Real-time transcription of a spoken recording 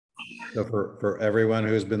So for everyone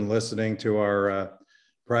who's been listening to our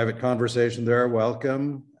private conversation there,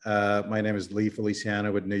 welcome. My name is Lee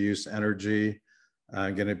Feliciano with New Use Energy.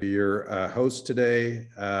 I'm going to be your host today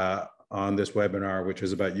on this webinar, which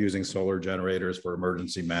is about using solar generators for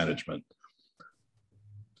emergency management.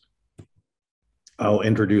 I'll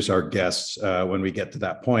introduce our guests when we get to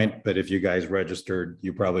that point, but if you guys registered,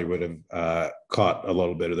 you probably would have caught a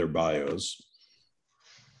little bit of their bios.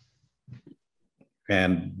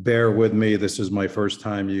 And bear with me, this is my first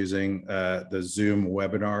time using the Zoom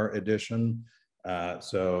webinar edition.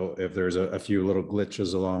 So if there's a few little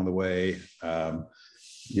glitches along the way,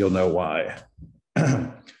 you'll know why.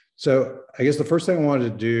 So I guess the first thing I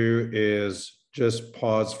wanted to do is just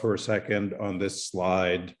pause for a second on this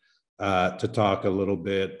slide to talk a little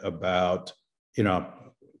bit about,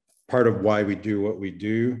 part of why we do what we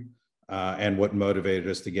do and what motivated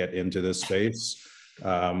us to get into this space.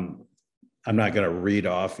 I'm not going to read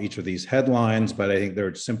off each of these headlines, but I think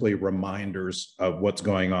they're simply reminders of what's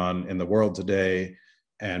going on in the world today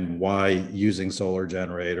and why using solar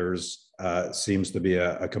generators seems to be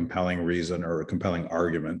a compelling reason or a compelling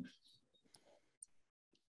argument.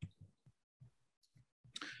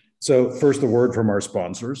 So first, a word from our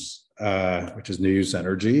sponsors, which is New Use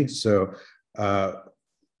Energy. So,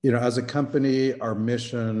 as a company, our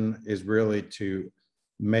mission is really to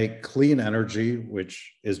make clean energy,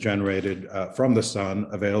 which is generated from the sun,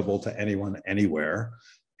 available to anyone, anywhere.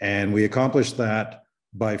 And we accomplish that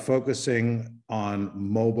by focusing on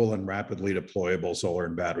mobile and rapidly deployable solar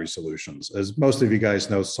and battery solutions. As most of you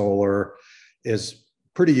guys know, solar is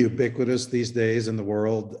pretty ubiquitous these days in the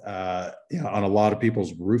world, on a lot of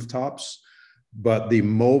people's rooftops. But the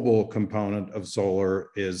mobile component of solar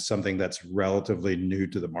is something that's relatively new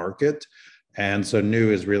to the market. And so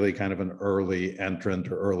new is really kind of an early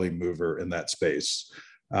entrant or early mover in that space.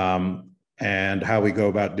 And how we go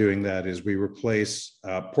about doing that is we replace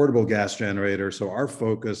portable gas generators. So our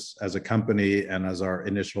focus as a company and as our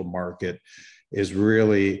initial market is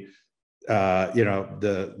really,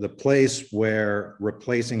 the place where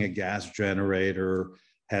replacing a gas generator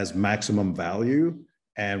has maximum value.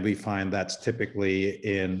 And we find that's typically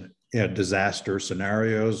in disaster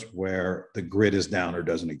scenarios where the grid is down or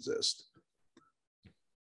doesn't exist.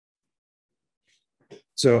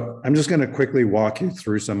 So I'm just going to quickly walk you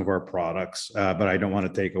through some of our products, but I don't want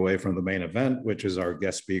to take away from the main event, which is our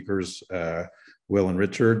guest speakers, Will and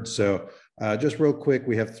Richard. So just real quick,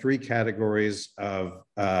 we have three categories of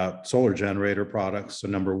solar generator products. So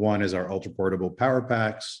number one is our ultra portable power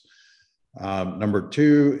packs. Number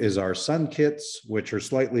two is our sun kits, which are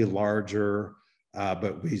slightly larger,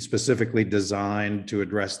 but we specifically designed to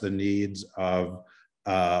address the needs of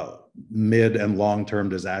mid and long-term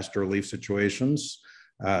disaster relief situations.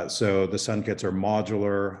 So the sun kits are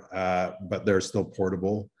modular, but they're still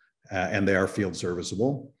portable and they are field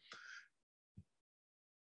serviceable.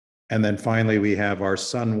 And then finally, we have our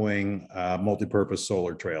Sunwing multi-purpose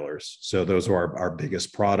solar trailers. So those are our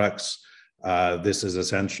biggest products. This is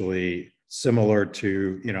essentially similar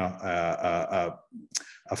to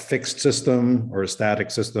a fixed system or a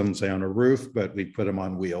static system, say on a roof, but we put them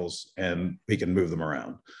on wheels and we can move them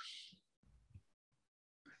around.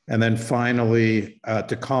 And then finally,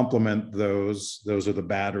 to complement those are the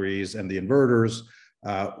batteries and the inverters.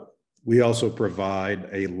 We also provide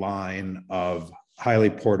a line of highly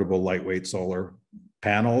portable, lightweight solar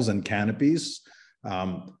panels and canopies.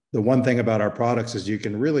 The one thing about our products is you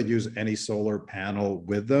can really use any solar panel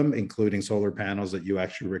with them, including solar panels that you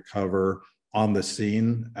actually recover on the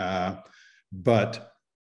scene. But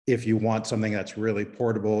if you want something that's really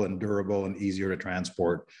portable and durable and easier to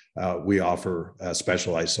transport, we offer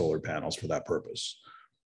specialized solar panels for that purpose.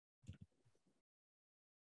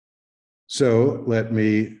 So let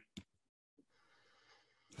me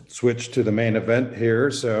switch to the main event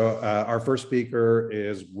here. So our first speaker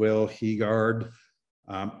is Will Heegard.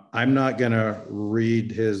 I'm not going to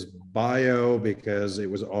read his bio because it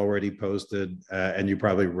was already posted and you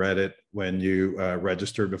probably read it when you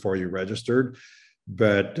registered before you registered.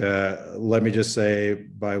 But let me just say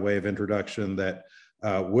by way of introduction that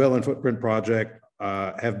Will and Footprint Project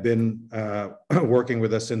have been working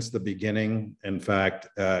with us since the beginning. In fact,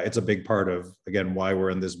 it's a big part of, again, why we're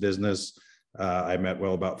in this business. I met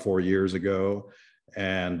Will about 4 years ago,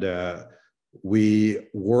 and we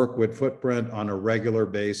work with Footprint on a regular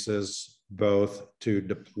basis, both to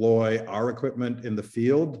deploy our equipment in the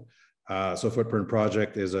field. So Footprint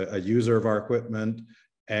Project is a user of our equipment,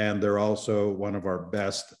 and they're also one of our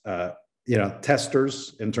best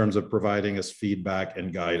testers in terms of providing us feedback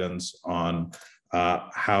and guidance on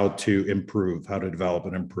how to develop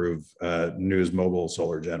and improve News mobile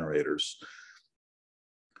solar generators.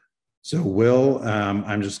 So Will,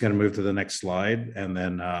 I'm just going to move to the next slide, and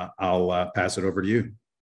then I'll pass it over to you.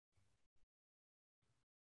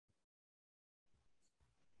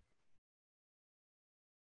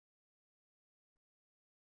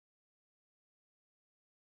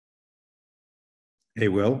 Hey,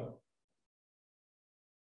 Will.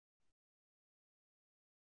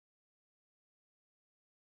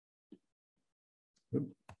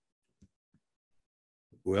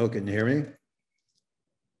 Will, can you hear me?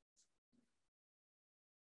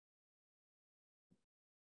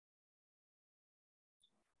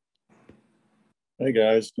 Hey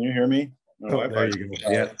guys, can you hear me? Oh, there you go.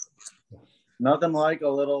 Yeah. Nothing like a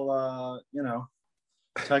little,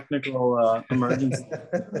 technical emergency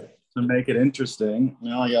to make it interesting.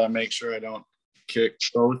 Now I got to make sure I don't kick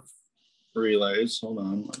both relays. Hold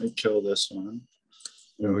on, let me kill this one.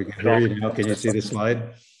 So we can hear you now. Can you see the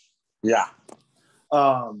slide? Yeah.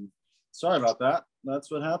 Sorry about that.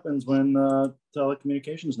 That's what happens when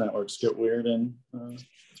telecommunications networks get weird in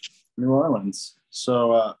New Orleans.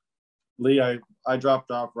 So, Lee, I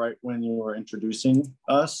dropped off right when you were introducing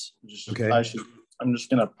us. Okay. I'm just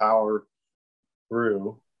gonna power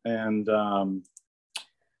through and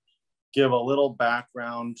give a little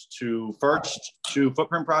background to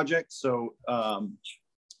Footprint Project. So,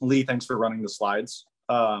 Lee, thanks for running the slides.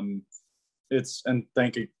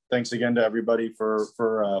 Thanks again to everybody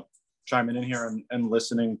for chiming in here and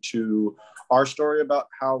listening to our story about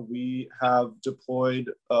how we have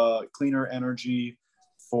deployed cleaner energy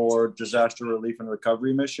for disaster relief and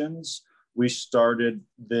recovery missions. We started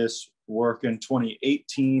this work in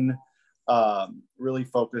 2018, really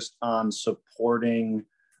focused on supporting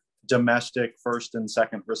domestic first and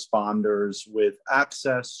second responders with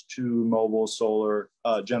access to mobile solar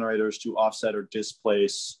generators to offset or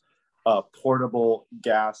displace portable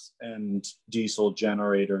gas and diesel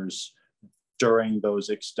generators during those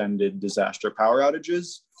extended disaster power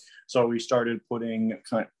outages. So we started putting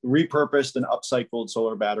kind of repurposed and upcycled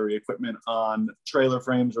solar battery equipment on trailer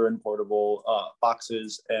frames or in portable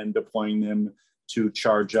boxes and deploying them to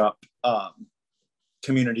charge up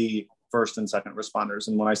community first and second responders.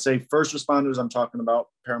 And when I say first responders, I'm talking about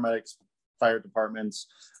paramedics, fire departments,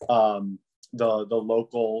 the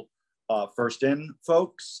local first in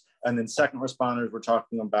folks. And then second responders, we're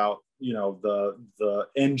talking about, the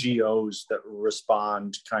NGOs that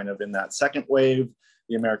respond kind of in that second wave,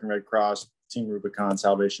 the American Red Cross, Team Rubicon,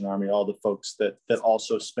 Salvation Army, all the folks that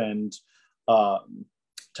also spend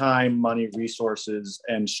time, money, resources,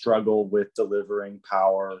 and struggle with delivering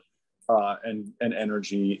power and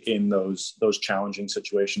energy in those challenging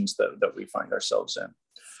situations that we find ourselves in.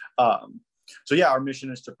 So yeah, our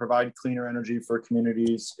mission is to provide cleaner energy for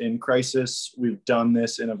communities in crisis. We've done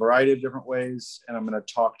this in a variety of different ways, and I'm going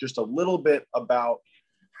to talk just a little bit about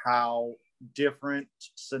how different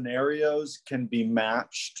scenarios can be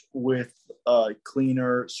matched with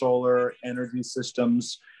cleaner solar energy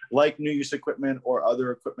systems like new use equipment or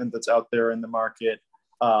other equipment that's out there in the market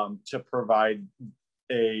to provide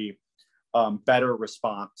a better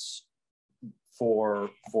response for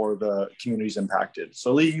the communities impacted.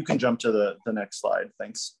 So Lee, you can jump to the next slide.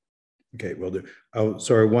 Thanks. Okay, will do. Oh,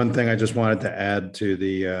 sorry. One thing I just wanted to add to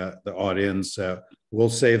the audience. We'll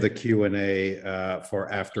save the Q&A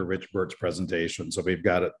for after Rich Burt's presentation. So we've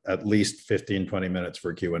got at least 15, 20 minutes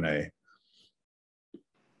for Q&A.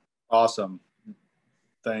 Awesome.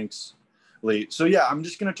 Thanks, Lee. So yeah, I'm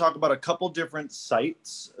just going to talk about a couple different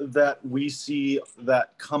sites that we see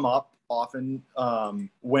that come up often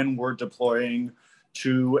when we're deploying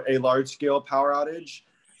to a large-scale power outage.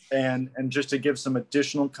 And just to give some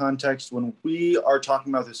additional context, when we are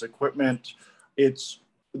talking about this equipment, it's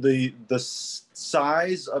the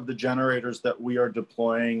size of the generators that we are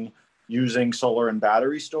deploying using solar and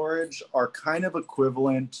battery storage are kind of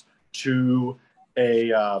equivalent to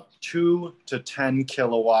a 2 to 10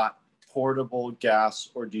 kilowatt portable gas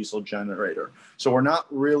or diesel generator. So we're not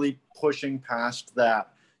really pushing past that,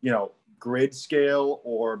 grid scale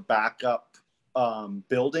or backup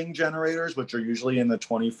building generators, which are usually in the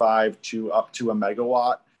 25 to up to a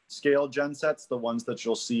megawatt scale gensets, the ones that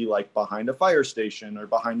you'll see like behind a fire station or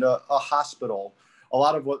behind a hospital. A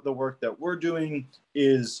lot of what the work that we're doing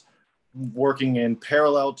is working in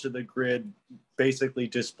parallel to the grid, basically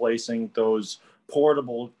displacing those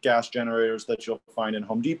portable gas generators that you'll find in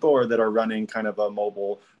Home Depot or that are running kind of a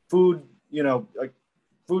mobile food, a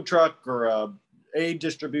food truck or a aid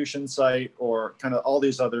distribution site or kind of all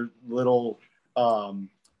these other little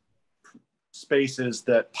spaces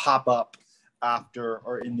that pop up after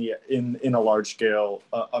or in a large scale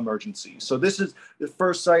emergency. So this is the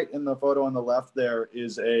first site in the photo on the left. There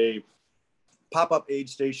is a pop-up aid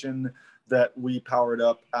station that we powered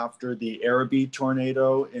up after the Arabi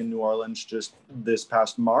tornado in New Orleans just this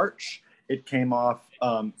past March. It came off.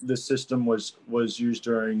 The system was used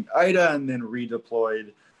during Ida and then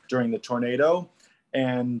redeployed during the tornado.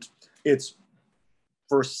 And it's,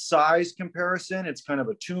 for size comparison, it's kind of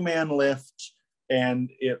a 2-man lift, and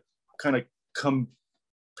it kind of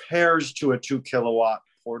compares to a 2-kilowatt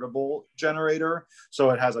portable generator. So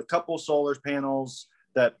it has a couple solar panels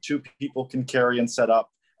that 2 people can carry and set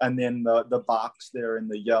up. And then the box there in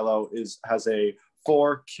the yellow has a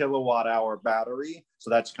 4-kilowatt-hour battery. So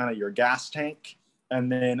that's kind of your gas tank.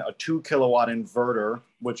 And then a 2-kilowatt inverter,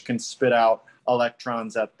 which can spit out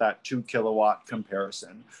electrons at that 2-kilowatt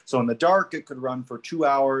comparison. So in the dark, it could run for 2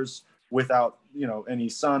 hours without, any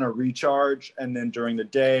sun or recharge. And then during the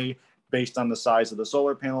day, based on the size of the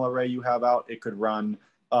solar panel array you have out, it could run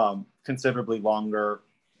considerably longer,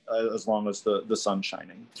 as long as the sun's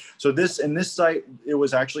shining. So in this site, it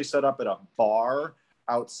was actually set up at a bar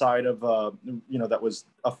outside of, that was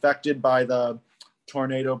affected by the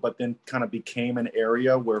tornado, but then kind of became an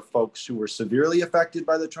area where folks who were severely affected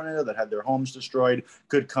by the tornado that had their homes destroyed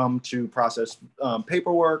could come to process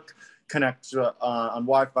paperwork, connect on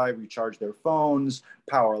Wi-Fi, recharge their phones,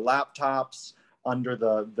 power laptops under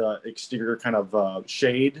the exterior kind of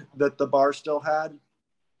shade that the bar still had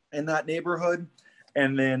in that neighborhood.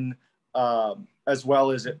 And then as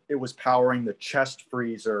well as it was powering the chest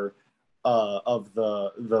freezer of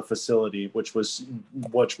the facility, which was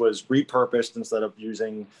repurposed. Instead of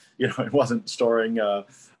using, it wasn't storing the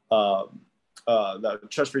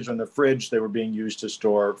chest freezer in the fridge. They were being used to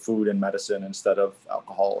store food and medicine instead of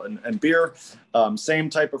alcohol and beer. Same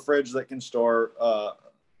type of fridge that can store,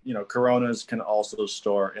 Coronas can also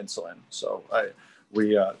store insulin. So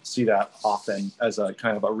we see that often as a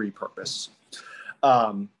kind of a repurpose.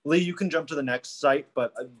 Lee, you can jump to the next site,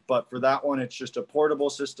 but for that one, it's just a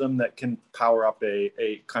portable system that can power up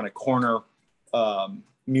a kind of corner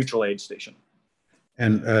mutual aid station.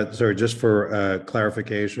 And sorry, just for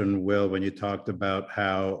clarification, Will, when you talked about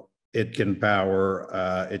how it can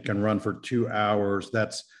it can run for 2 hours,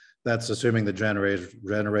 that's assuming the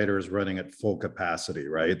generator is running at full capacity,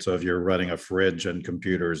 right? So if you're running a fridge and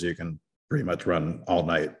computers, you can pretty much run all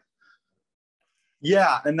night.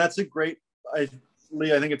 Yeah, and that's a great,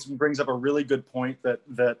 Lee, I think it brings up a really good point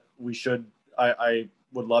that I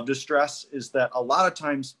would love to stress, is that a lot of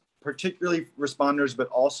times, particularly responders, but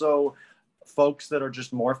also folks that are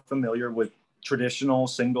just more familiar with traditional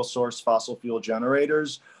single source fossil fuel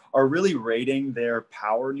generators, are really rating their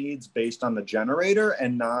power needs based on the generator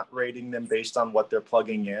and not rating them based on what they're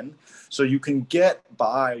plugging in. So you can get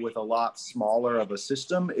by with a lot smaller of a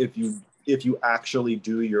system if you actually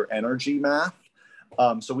do your energy math.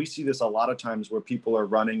 So we see this a lot of times where people are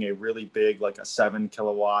running a really big, like a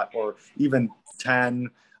 7-kilowatt or even 10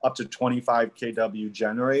 up to 25 kW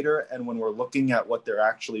generator. And when we're looking at what they're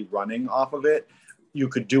actually running off of it, you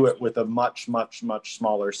could do it with a much, much, much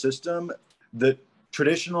smaller system. The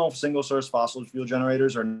traditional single source fossil fuel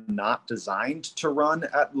generators are not designed to run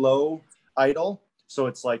at low idle. So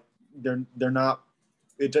it's like they're not,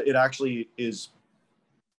 it actually is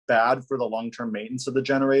bad for the long-term maintenance of the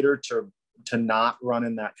generator to not run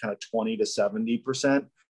in that kind of 20 to 70%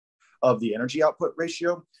 of the energy output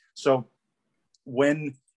ratio. So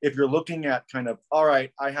if you're looking at kind of, all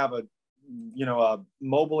right, I have a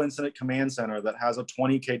mobile incident command center that has a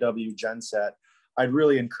 20 kW genset, I'd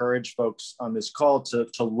really encourage folks on this call to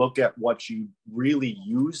look at what you really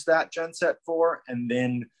use that genset for, and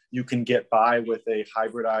then you can get by with a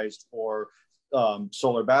hybridized or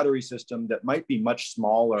solar battery system that might be much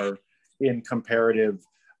smaller in comparative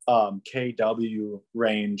kW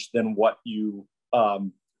range than what you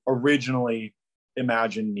originally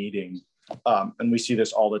imagined needing. And we see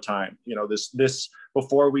this all the time. This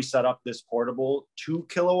before we set up this portable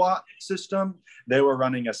 2-kilowatt system, they were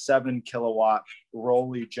running a 7-kilowatt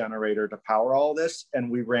Rolly generator to power all this. And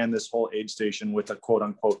we ran this whole aid station with a quote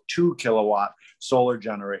unquote 2-kilowatt solar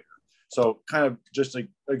generator. So kind of just a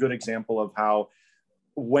good example of how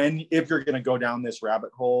if you're going to go down this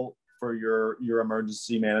rabbit hole for your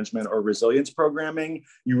emergency management or resilience programming,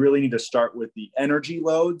 you really need to start with the energy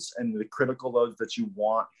loads and the critical loads that you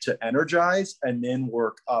want to energize, and then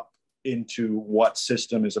work up into what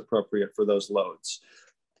system is appropriate for those loads.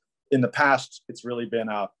 In the past, it's really been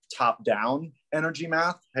a top-down energy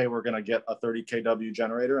math. Hey, we're going to get a 30 kW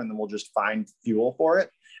generator and then we'll just find fuel for it.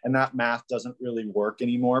 And that math doesn't really work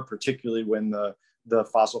anymore, particularly when the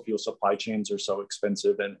fossil fuel supply chains are so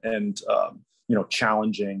expensive and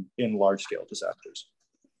challenging in large scale disasters.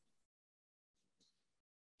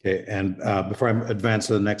 Okay, and before I advance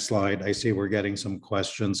to the next slide, I see we're getting some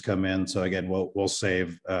questions come in. So again, we'll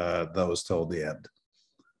save those till the end.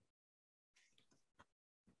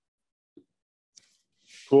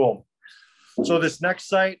 Cool. So this next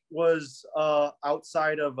site was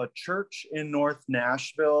outside of a church in North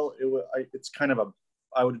Nashville. It's kind of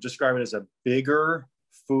I would describe it as a bigger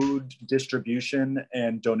food distribution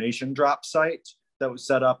and donation drop site that was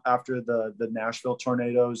set up after the Nashville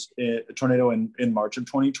tornado in March of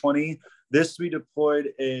 2020. This we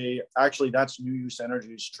deployed actually that's New Use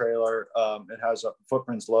Energy's trailer. It has a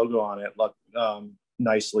Footprints logo on it,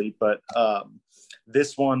 nicely, but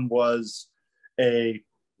this one was a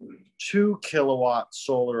 2 kilowatt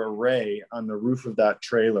solar array on the roof of that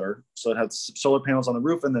trailer. So it had solar panels on the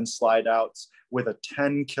roof and then slide outs with a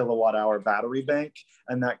 10 kilowatt hour battery bank.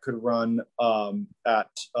 And that could run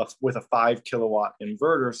with a 5 kilowatt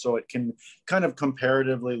inverter. So it can kind of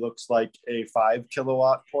comparatively looks like a 5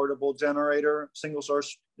 kilowatt portable generator, single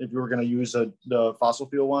source, if you were going to use the fossil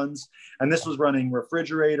fuel ones. And this was running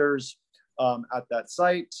refrigerators at that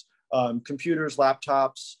site, computers,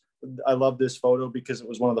 laptops. I love this photo because it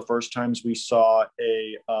was one of the first times we saw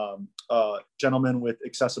a gentleman with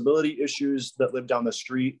accessibility issues that lived down the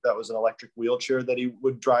street. That was an electric wheelchair that he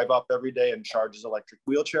would drive up every day and charge his electric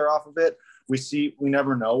wheelchair off of it. We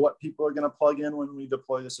never know what people are going to plug in when we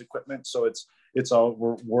deploy this equipment. So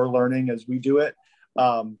we're learning as we do it.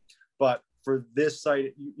 But for this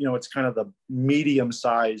site, it's kind of the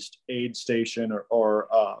medium-sized aid station or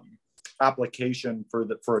application for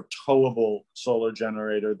a towable solar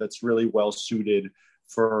generator that's really well suited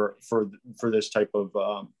for this type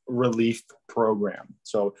of relief program.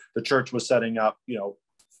 So the church was setting up,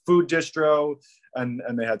 food distro, and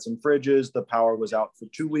they had some fridges. The power was out for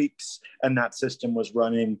 2 weeks, and that system was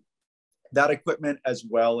running that equipment as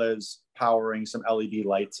well as powering some LED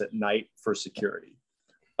lights at night for security.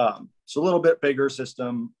 So a little bit bigger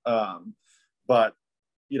system, but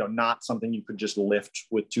not something you could just lift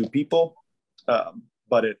with 2 people.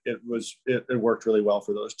 But it worked really well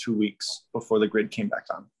for those 2 weeks before the grid came back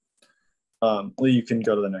on. Lee, you can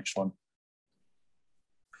go to the next one.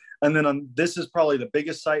 And then this is probably the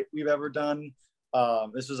biggest site we've ever done.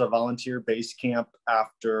 This is a volunteer base camp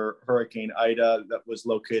after Hurricane Ida that was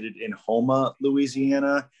located in Houma,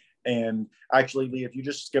 Louisiana. And actually, Lee, if you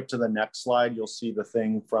just skip to the next slide, you'll see the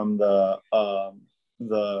thing from the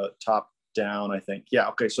top down, I think. Yeah,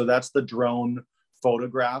 okay, so that's the drone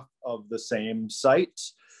photograph of the same site.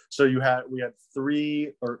 So we had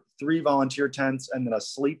three volunteer tents and then a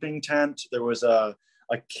sleeping tent. There was a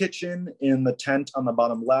kitchen in the tent on the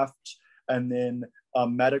bottom left, and then a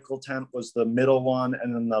medical tent was the middle one,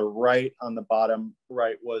 and then the right on the bottom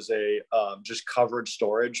right was a just covered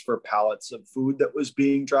storage for pallets of food that was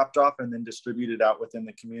being dropped off and then distributed out within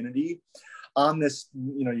the community. On this,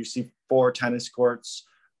 you see 4 tennis courts.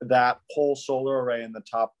 That whole solar array in the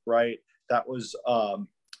top right, that was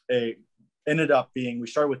ended up being, we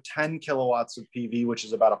started with 10 kilowatts of PV, which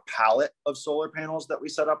is about a pallet of solar panels that we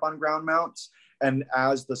set up on ground mounts. And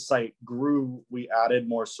as the site grew, we added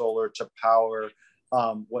more solar to power.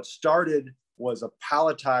 What started was a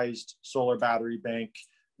palletized solar battery bank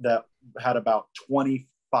that had about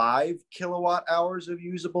 25 kilowatt hours of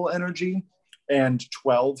usable energy and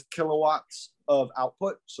 12 kilowatts of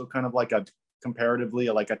output. So kind of like comparatively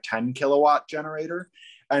like a 10 kilowatt generator.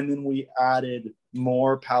 And then we added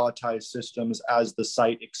more palletized systems as the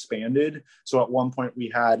site expanded. So at one point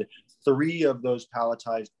we had 3 of those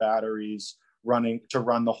palletized batteries running to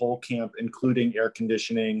run the whole camp, including air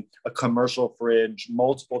conditioning, a commercial fridge,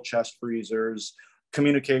 multiple chest freezers,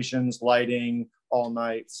 communications, lighting, all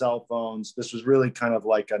night, cell phones. This was really kind of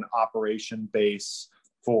like an operation base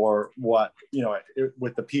for what,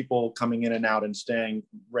 with the people coming in and out and staying,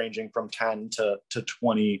 ranging from 10 to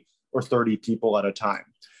 20 or 30 people at a time.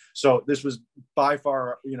 So this was by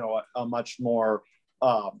far, a much more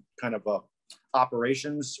kind of a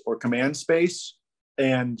operations or command space.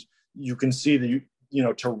 And you can see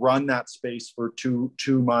that, to run that space for two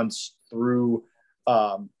months through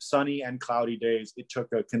sunny and cloudy days, it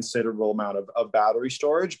took a considerable amount of battery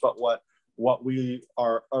storage. But what we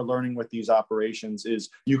are learning with these operations is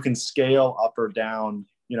you can scale up or down.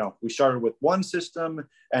 We started with one system,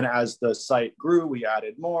 and as the site grew, we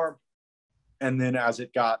added more. And then as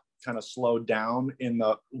it got kind of slowed down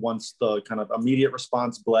once the kind of immediate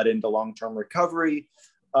response bled into long-term recovery,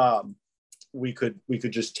 we could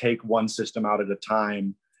just take one system out at a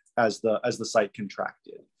time as the site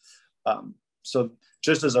contracted. So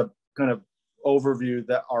just as a kind of overview,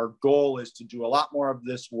 that our goal is to do a lot more of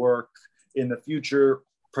this work in the future,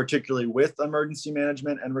 particularly with emergency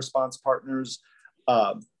management and response partners.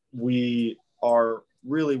 We are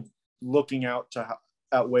really looking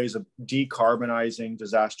at ways of decarbonizing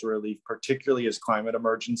disaster relief, particularly as climate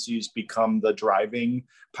emergencies become the driving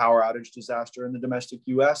power outage disaster in the domestic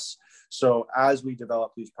US. So as we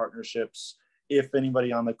develop these partnerships, if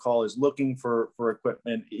anybody on the call is looking for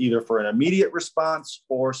equipment, either for an immediate response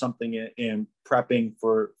or something in prepping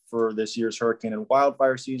for this year's hurricane and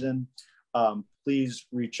wildfire season, please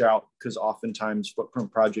reach out, because oftentimes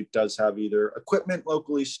Footprint Project does have either equipment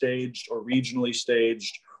locally staged or regionally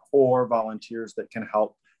staged, or volunteers that can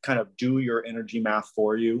help kind of do your energy math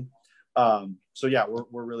for you. So yeah,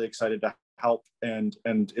 we're really excited to help, and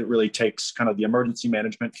it really takes kind of the emergency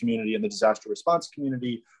management community and the disaster response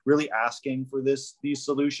community really asking for these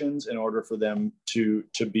solutions in order for them to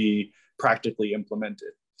be practically implemented.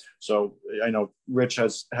 So I know Rich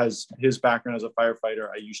has his background as a firefighter.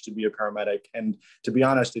 I used to be a paramedic, and to be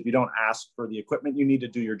honest, if you don't ask for the equipment you need to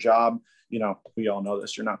do your job, you know, we all know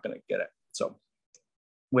this, you're not going to get it. So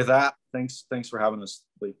with that, thanks for having us,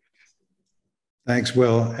 Lee. Thanks,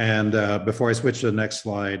 Will. And before I switch to the next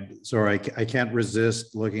slide, sorry, I can't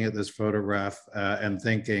resist looking at this photograph and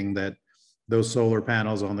thinking that those solar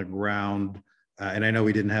panels on the ground, and I know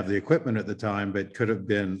we didn't have the equipment at the time, but could have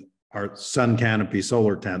been our sun canopy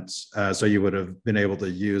solar tents. So you would have been able to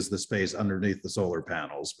use the space underneath the solar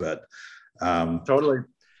panels, but. Totally.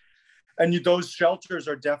 And those shelters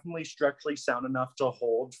are definitely structurally sound enough to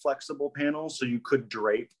hold flexible panels. So you could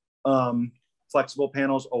drape flexible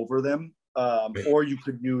panels over them. Or you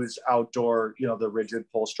could use outdoor, you know, the rigid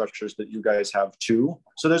pole structures that you guys have too.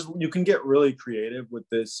 So you can get really creative with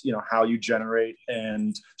this, you know, how you generate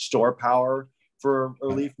and store power for a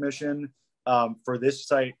relief mission. For this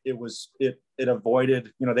site, it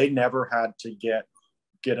avoided, you know, they never had to get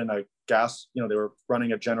in a gas, you know, they were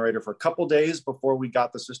running a generator for a couple days before we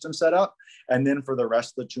got the system set up. And then for the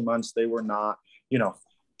rest of the 2 months, they were not, you know,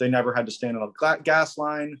 they never had to stand on a gas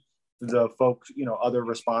line. The folks, you know, other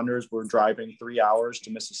responders were driving 3 hours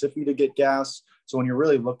to Mississippi to get gas. So when you're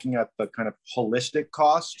really looking at the kind of holistic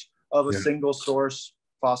cost of a single source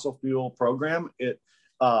fossil fuel program, it,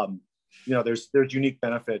 you know, there's unique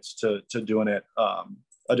benefits to doing it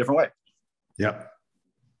a different way. Yep.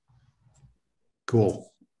 Cool.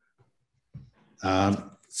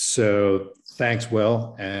 So thanks,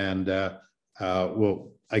 Will. And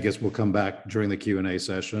I guess we'll come back during the Q&A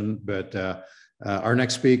session, but our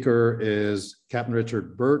next speaker is Captain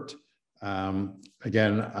Richard Burt.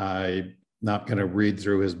 Again, I'm not going to read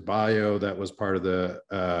through his bio. That was part of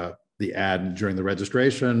the ad during the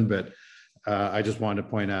registration, but I just wanted to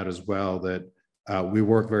point out as well that we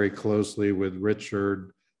work very closely with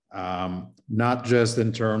Richard, not just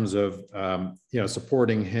in terms of you know,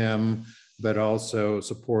 supporting him, but also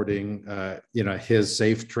supporting you know, his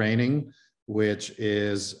SAFE training, which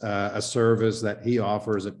is a service that he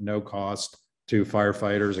offers at no cost to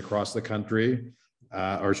firefighters across the country,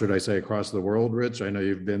 or should I say across the world, Rich? I know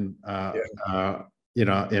you've been, you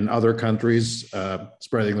know, in other countries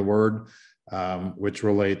spreading the word, which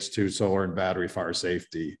relates to solar and battery fire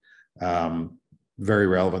safety. Very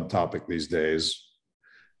relevant topic these days.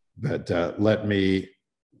 But let me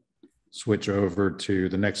switch over to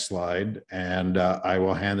the next slide, and I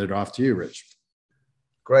will hand it off to you, Rich.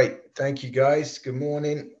 Great. Thank you, guys. Good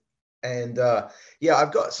morning. And yeah,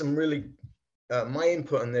 I've got some really my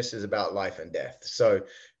input on this is about life and death. So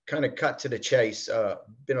kind of cut to the chase.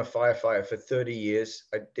 Been a firefighter for 30 years.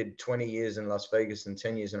 I did 20 years in Las Vegas and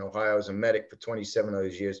 10 years in Ohio. I was a medic for 27 of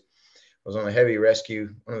those years. I was on a heavy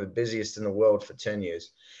rescue, one of the busiest in the world, for 10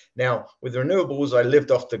 years. Now, with renewables, I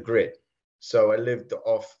lived off the grid. So I lived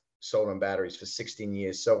off solar and batteries for 16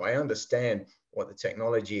 years. So I understand what the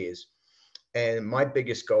technology is. And my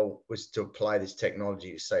biggest goal was to apply this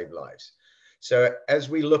technology to save lives. So as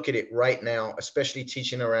we look at it right now, especially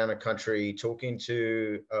teaching around the country, talking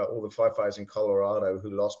to all the firefighters in Colorado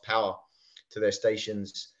who lost power to their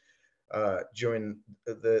stations during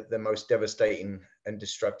the most devastating and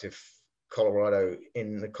destructive Colorado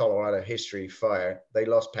history fire, they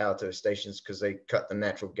lost power to the stations because they cut the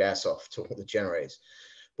natural gas off to all the generators.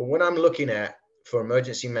 But what I'm looking at for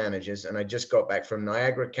emergency managers, and I just got back from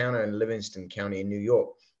Niagara County and Livingston County in New York,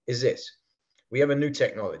 is this. We have a new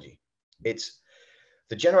technology.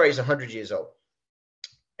 The generator is 100 years old,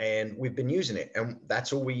 and we've been using it, and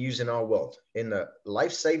that's all we use in our world. In the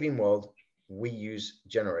life-saving world, we use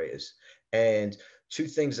generators. And two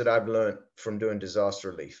things that I've learned from doing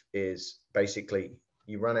disaster relief is basically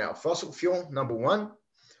you run out of fossil fuel, number one,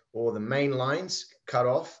 or the main lines cut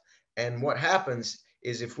off. And what happens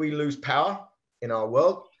is if we lose power in our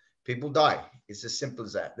world, people die. It's as simple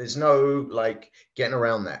as that. There's no like getting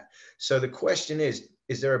around that. So the question is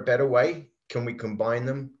there a better way? Can we combine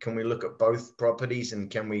them? Can we look at both properties,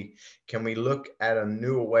 and can we look at a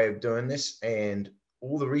newer way of doing this? And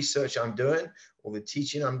all the research I'm doing, all the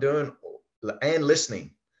teaching I'm doing, and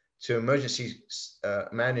listening to emergency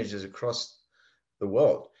managers across the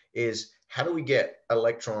world is, how do we get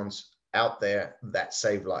electrons out there that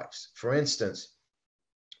save lives? For instance,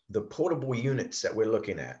 the portable units that we're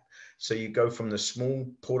looking at. So you go from the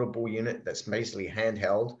small portable unit that's basically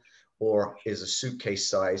handheld or is a suitcase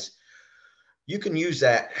size. You can use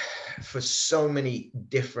that for so many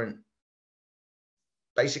different,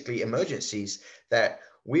 basically, emergencies that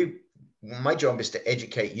my job is to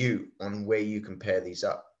educate you on where you can pair these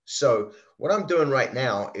up. So what I'm doing right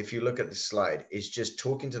now, if you look at the slide, is just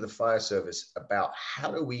talking to the fire service about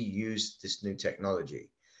how do we use this new technology.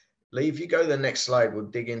 Lee, if you go to the next slide, we'll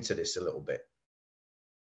dig into this a little bit.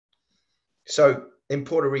 So in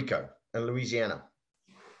Puerto Rico and Louisiana,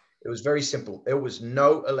 it was very simple. There was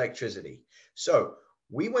no electricity. So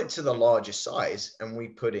we went to the larger size and we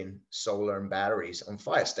put in solar and batteries on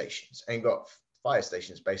fire stations and got fire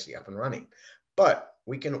stations basically up and running. But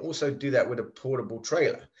we can also do that with a portable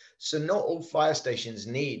trailer. So not all fire stations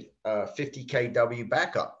need 50 kW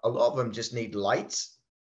backup. A lot of them just need lights,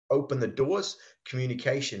 open the doors,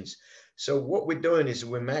 communications. So what we're doing is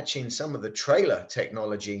we're matching some of the trailer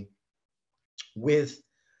technology with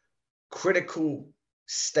critical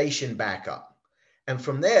station backup. And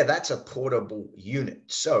from there, that's a portable unit.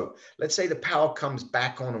 So let's say the power comes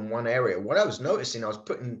back on in one area. What I was noticing, I was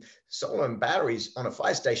putting solar and batteries on a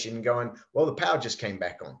fire station and going, well, the power just came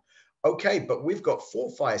back on. Okay, but we've got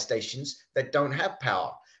 4 fire stations that don't have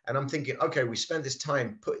power. And I'm thinking, okay, we spent this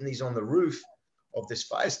time putting these on the roof of this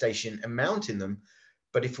fire station and mounting them.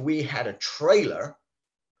 But if we had a trailer,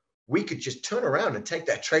 we could just turn around and take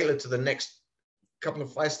that trailer to the next couple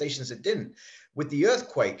of fire stations that didn't. With the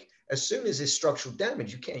earthquake, as soon as there's structural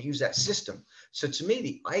damage, you can't use that system. So to me,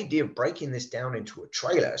 the idea of breaking this down into a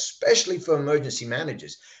trailer, especially for emergency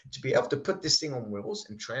managers, to be able to put this thing on wheels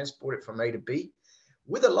and transport it from A to B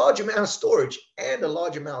with a large amount of storage and a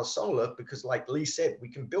large amount of solar, because like Lee said, we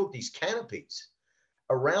can build these canopies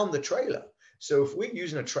around the trailer. So if we're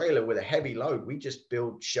using a trailer with a heavy load, we just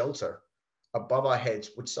build shelter above our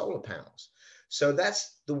heads with solar panels. So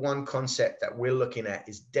that's the one concept that we're looking at,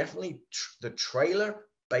 is definitely the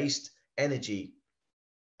trailer-based energy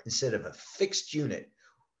instead of a fixed unit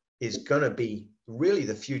is going to be really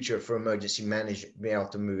the future for emergency management, being able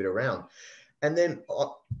to move it around. And then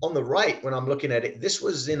on the right, when I'm looking at it, this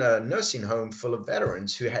was in a nursing home full of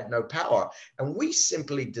veterans who had no power. And we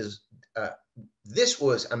simply, this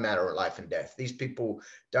was a matter of life and death. These people,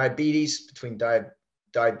 diabetes,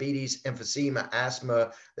 diabetes, emphysema,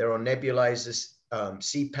 asthma, they're on nebulizers,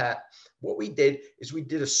 CPAP. What we did is we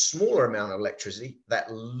did a smaller amount of electricity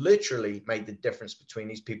that literally made the difference between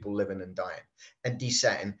these people living and dying and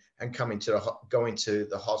desatting and going to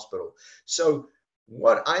the hospital. So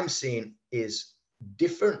what I'm seeing is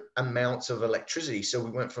different amounts of electricity. So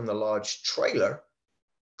we went from the large trailer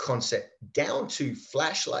concept down to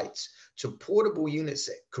flashlights, to portable units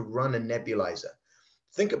that could run a nebulizer.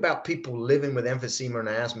 Think about people living with emphysema and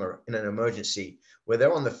asthma in an emergency where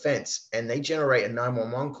they're on the fence and they generate a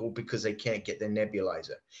 911 call because they can't get their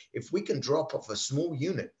nebulizer. If we can drop off a small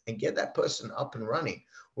unit and get that person up and running,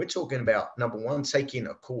 we're talking about, number one, taking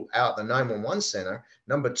a call out the 911 center.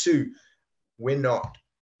 Number two, we're not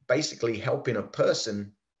basically helping a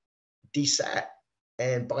person desat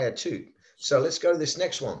and buy a tube. So let's go to this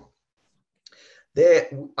next one. There,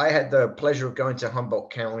 I had the pleasure of going to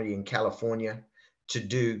Humboldt County in California to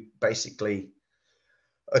do basically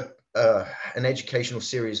an educational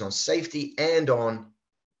series on safety and on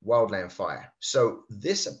wildland fire. So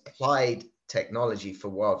this applied technology for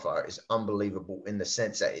wildfire is unbelievable in the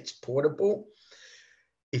sense that it's portable.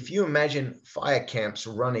 If you imagine fire camps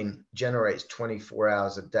running generators 24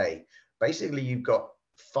 hours a day, basically you've got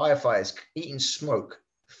firefighters eating smoke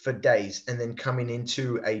for days and then coming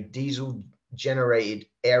into a diesel generated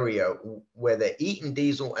area where they're eating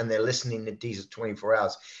diesel and they're listening to diesel 24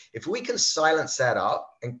 hours. If we can silence that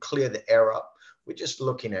up and clear the air up, we're just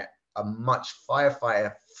looking at a much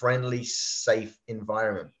firefighter friendly, safe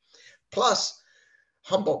environment. Plus,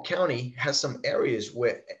 Humboldt County has some areas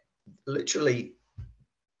where literally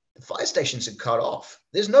the fire stations are cut off.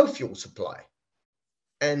 There's no fuel supply.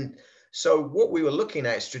 And so what we were looking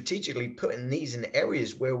at is strategically putting these in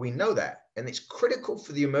areas where we know that. And it's critical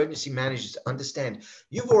for the emergency managers to understand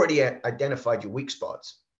you've already identified your weak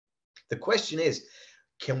spots. The question is,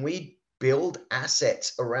 can we build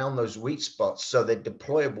assets around those weak spots so they're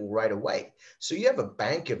deployable right away? So you have a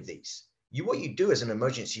bank of these. What you do as an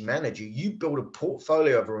emergency manager, you build a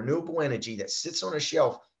portfolio of renewable energy that sits on a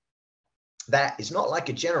shelf that is not like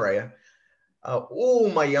a generator. All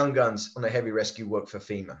my young guns on the heavy rescue work for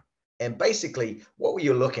FEMA. And basically, what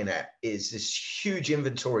you're looking at is this huge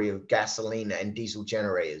inventory of gasoline and diesel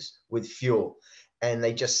generators with fuel, and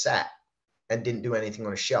they just sat and didn't do anything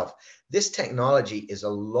on a shelf. This technology is a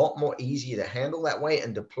lot more easier to handle that way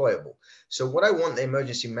and deployable. So what I want the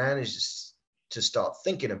emergency managers to start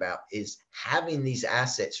thinking about is having these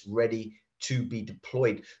assets ready to be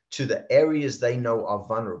deployed to the areas they know are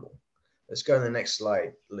vulnerable. Let's go to the next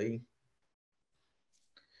slide, Lee.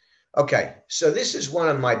 Okay, so this is one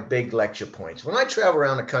of my big lecture points. When I travel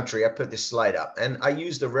around the country, I put this slide up, and I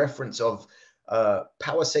use the reference of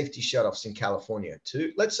power safety shutoffs in California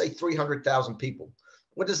to, let's say, 300,000 people.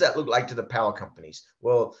 What does that look like to the power companies?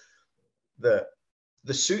 Well, the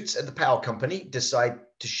suits at the power company decide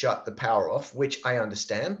to shut the power off, which I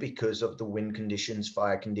understand because of the wind conditions,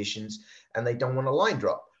 fire conditions, and they don't want a line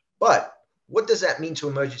drop. But what does that mean to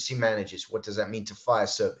emergency managers? What does that mean to fire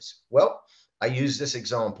service? Well, I use this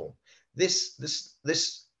example. This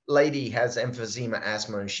lady has emphysema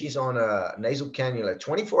asthma, and she's on a nasal cannula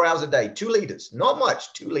 24 hours a day, 2 liters, not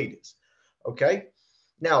much, 2 liters. Okay.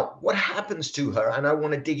 Now, what happens to her? And I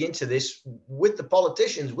want to dig into this with the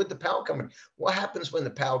politicians, with the power company. What happens when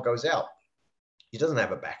the power goes out? She doesn't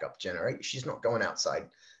have a backup generator. She's not going outside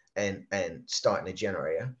and starting a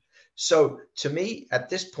generator. So to me, at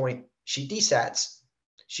this point, she desats.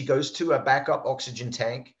 She goes to a backup oxygen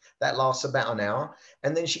tank. That lasts about an hour.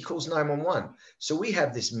 And then she calls 911. So we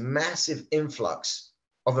have this massive influx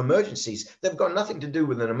of emergencies. They've got nothing to do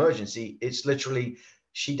with an emergency. It's literally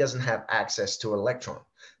she doesn't have access to an electron.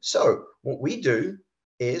 So what we do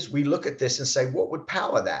is we look at this and say, what would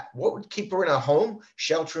power that? What would keep her in her home,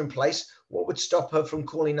 shelter in place? What would stop her from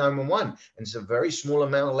calling 911? And it's a very small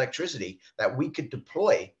amount of electricity that we could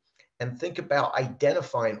deploy, and think about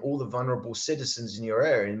identifying all the vulnerable citizens in your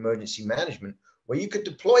area in emergency management, where you could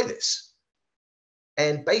deploy this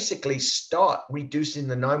and basically start reducing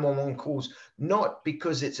the 911 calls, not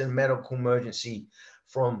because it's a medical emergency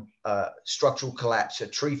from structural collapse, a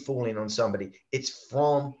tree falling on somebody. It's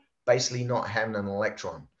from basically not having an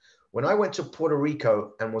electron. When I went to Puerto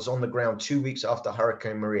Rico and was on the ground 2 weeks after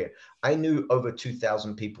Hurricane Maria, I knew over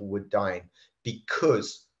 2,000 people were dying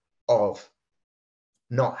because of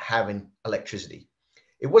not having electricity.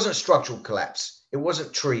 It wasn't structural collapse. It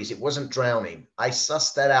wasn't trees. It wasn't drowning. I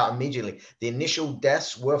sussed that out immediately. The initial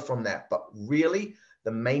deaths were from that, but really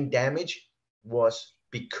the main damage was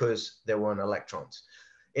because there weren't electrons.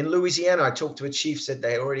 In Louisiana, I talked to a chief, said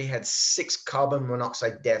they already had 6 carbon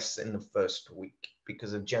monoxide deaths in the first week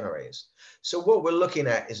because of generators. So what we're looking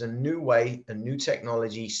at is a new way, a new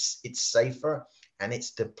technology. It's safer and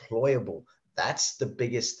it's deployable. That's the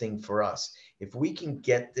biggest thing for us. If we can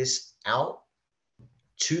get this out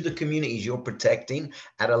to the communities you're protecting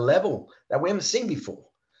at a level that we haven't seen before,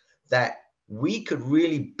 that we could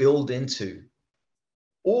really build into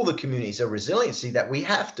all the communities a resiliency that we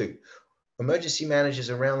have to. Emergency managers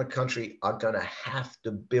around the country are going to have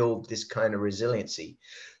to build this kind of resiliency.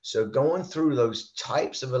 So going through those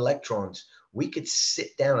types of electrons, we could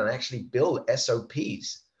sit down and actually build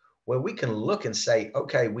SOPs where we can look and say,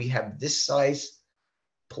 okay, we have this size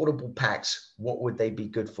portable packs. What would they be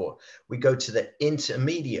good for? We go to the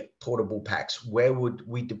intermediate portable packs. Where would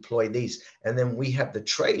we deploy these? And then we have the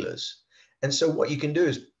trailers. And so what you can do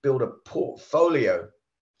is build a portfolio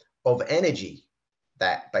of energy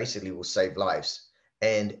that basically will save lives.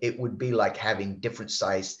 And it would be like having different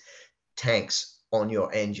sized tanks on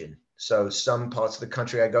your engine. So some parts of the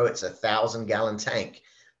country I go, it's 1,000-gallon tank.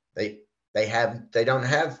 They don't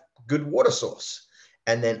have good water source.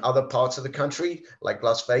 And then other parts of the country, like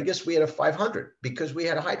Las Vegas, we had a 500 because we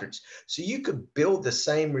had hydrants. So you could build the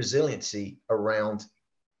same resiliency around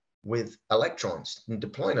with electrons and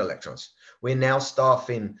deploying electrons. We're now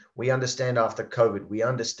staffing. We understand after COVID, we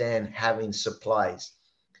understand having supplies.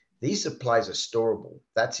 These supplies are storable.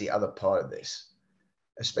 That's the other part of this,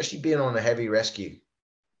 especially being on a heavy rescue.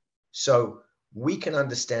 So we can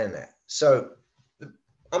understand that. So,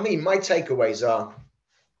 I mean, my takeaways are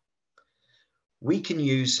we can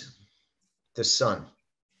use the sun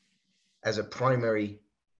as a primary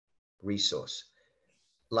resource.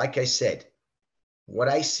 Like I said, what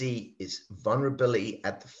I see is vulnerability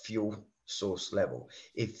at the fuel source level.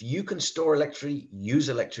 If you can store electricity, use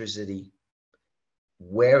electricity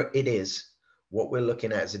where it is, what we're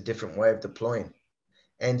looking at is a different way of deploying.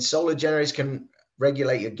 And solar generators can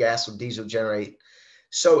regulate your gas or diesel generate.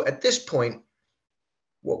 So at this point,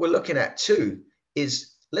 what we're looking at too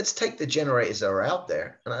is let's take the generators that are out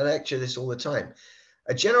there. And I lecture this all the time.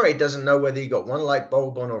 A generator doesn't know whether you got one light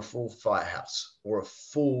bulb on or a full firehouse or a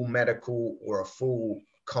full medical or a full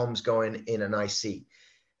comms going in an IC.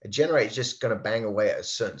 A generator is just going to bang away at a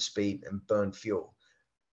certain speed and burn fuel.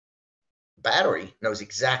 Battery knows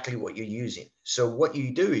exactly what you're using. So what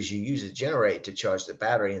you do is you use a generator to charge the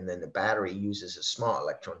battery, and then the battery uses a smart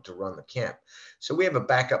electron to run the camp. So we have a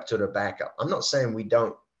backup to the backup. I'm not saying we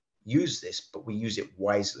don't use this, but we use it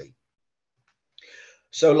wisely.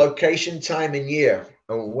 So location, time, and year,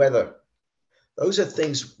 and weather. Those are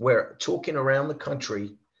things we're talking around the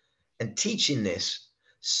country and teaching this.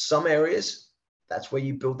 Some areas, that's where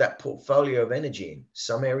you build that portfolio of energy in.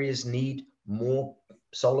 Some areas need more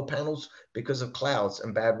solar panels because of clouds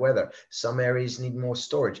and bad weather. Some areas need more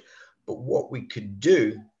storage. But what we could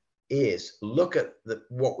do is look at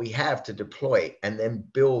what we have to deploy and then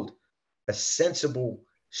build a sensible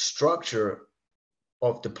structure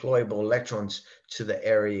of deployable electrons to the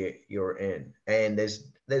area you're in. And there's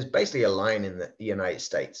basically a line in the United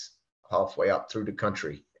States halfway up through the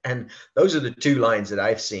country. And those are the two lines that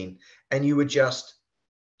I've seen. And you adjust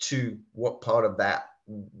to what part of that,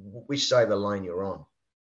 which side of the line you're on.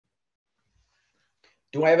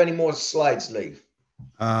 Do I have any more slides, Lee?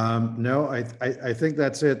 No, I think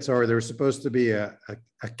that's it. Sorry, there's supposed to be a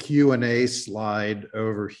Q&A slide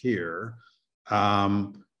over here.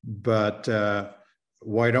 But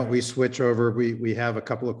why don't we switch over? We have a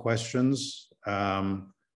couple of questions. Rich,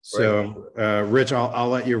 I'll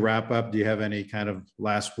let you wrap up. Do you have any kind of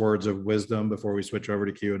last words of wisdom before we switch over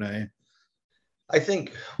to Q&A? I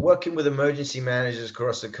think working with emergency managers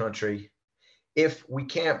across the country, if we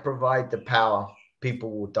can't provide the power,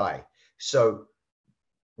 people will die. So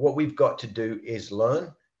what we've got to do is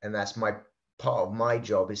learn, and that's my part of my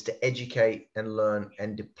job, is to educate and learn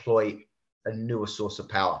and deploy a newer source of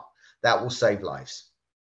power that will save lives.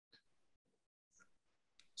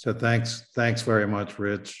 So thanks very much,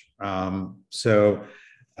 Rich. Let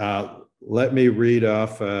me read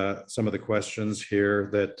off some of the questions here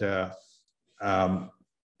that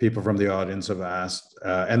people from the audience have asked.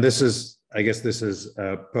 And this is, I guess this is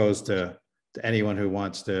posed to anyone who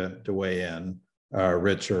wants to weigh in,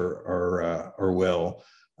 Rich or Will.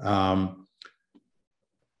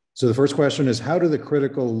 So the first question is, how do the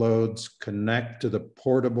critical loads connect to the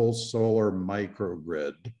portable solar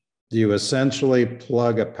microgrid? Do you essentially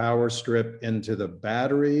plug a power strip into the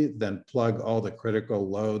battery, then plug all the critical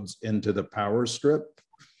loads into the power strip?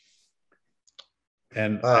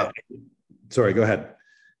 And sorry, go ahead.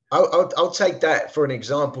 I'll take that for an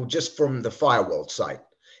example, just from the firewall side.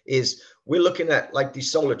 Is we're looking at like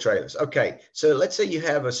these solar trailers. Okay, so let's say you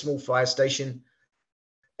have a small fire station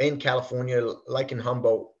in California, like in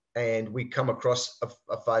Humboldt, and we come across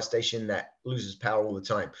a fire station that loses power all the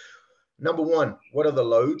time. Number one, what are the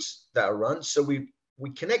loads that are run? So we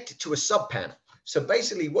connect it to a sub panel. So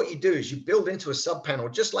basically what you do is you build into a sub panel,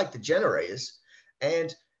 just like the generators,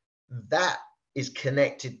 and that is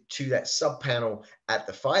connected to that sub panel at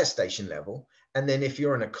the fire station level. And then if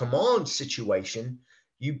you're in a command situation,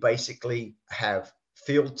 you basically have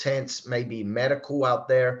field tents, maybe medical out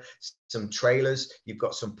there, some trailers, you've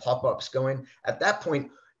got some pop-ups going. At that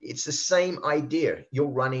point, it's the same idea. You're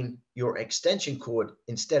running your extension cord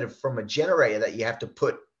instead of from a generator that you have to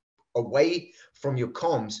put away from your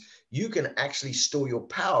comms. You can actually store your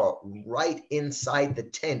power right inside the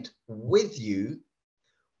tent with you,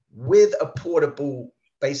 with a portable,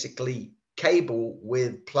 basically cable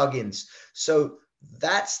with plugins. So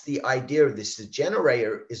that's the idea of this. The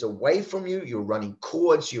generator is away from you. You're running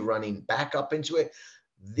cords, you're running backup into it.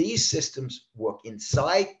 These systems work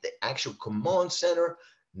inside the actual command center.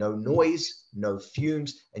 No noise, no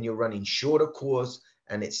fumes, and you're running shorter cores,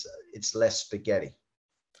 and it's less spaghetti.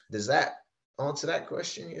 Does that answer that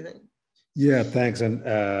question, you think? Yeah, thanks. And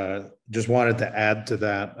just wanted to add to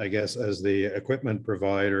that, I guess, as the equipment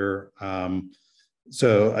provider.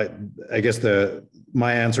 So I guess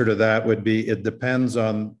my answer to that would be, it depends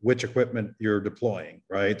on which equipment you're deploying,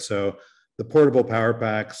 right? So the portable power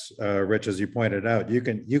packs, Rich, as you pointed out, you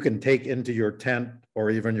can take into your tent or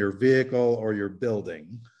even your vehicle or your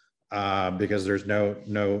building because there's no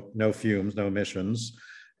fumes, no emissions.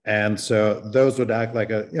 And so those would act like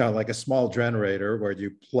a small generator where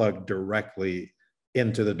you plug directly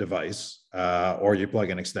into the device, or you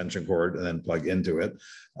plug an extension cord and then plug into it.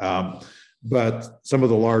 But some of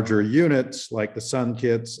the larger units, like the sun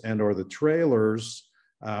kits and or the trailers,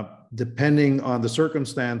 depending on the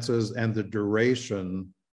circumstances and the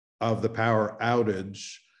duration of the power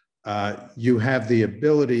outage, you have the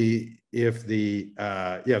ability, if the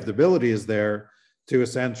ability is there, to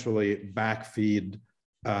essentially backfeed.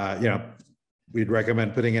 We'd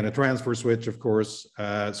recommend putting in a transfer switch, of course,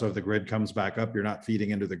 so if the grid comes back up, you're not feeding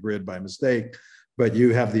into the grid by mistake, but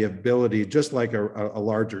you have the ability, just like a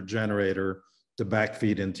larger generator, to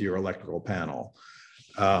backfeed into your electrical panel.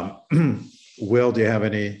 Will, do you have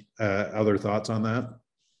any other thoughts on that?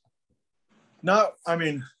 No, I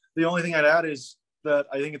mean, the only thing I'd add is that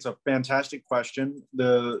I think it's a fantastic question.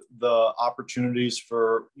 The opportunities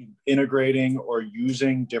for integrating or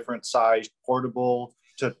using different sized portable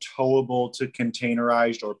to towable to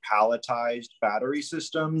containerized or palletized battery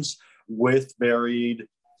systems with varied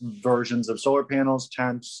versions of solar panels,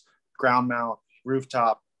 tents, ground mount,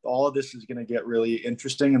 rooftop, all of this is going to get really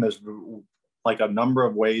interesting. And there's like a number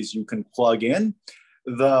of ways you can plug in.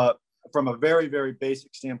 From a very, very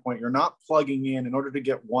basic standpoint, you're not plugging in order to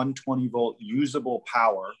get 120 volt usable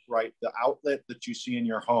power, right? The outlet that you see in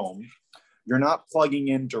your home, you're not plugging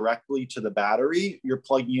in directly to the battery. You're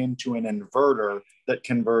plugging into an inverter that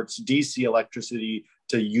converts DC electricity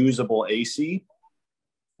to usable AC,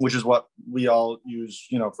 which is what we all use,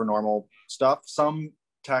 you know, for normal stuff. Some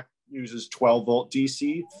tech uses 12 volt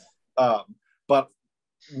DC, but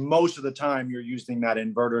most of the time you're using that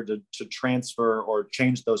inverter to transfer or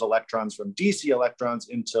change those electrons from DC electrons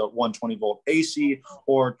into 120 volt AC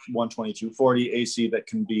or 12240 AC that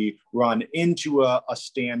can be run into a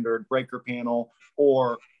standard breaker panel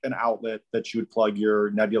or an outlet that you would plug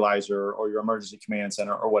your nebulizer or your emergency command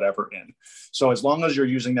center or whatever in. So as long as you're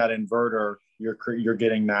using that inverter, you're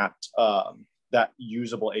getting that that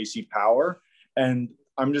usable AC power. And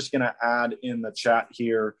I'm just going to add in the chat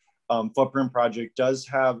here, Footprint Project does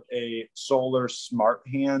have a solar smart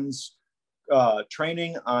hands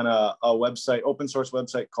training on a website, open source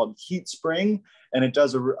website called HeatSpring. And it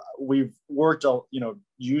does, we've worked,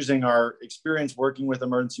 using our experience working with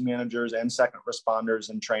emergency managers and second responders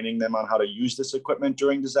and training them on how to use this equipment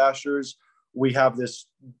during disasters. We have this,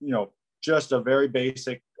 just a very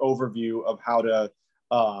basic overview of how to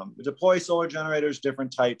deploy solar generators,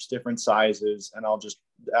 different types, different sizes. And I'll just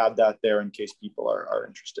add that there in case people are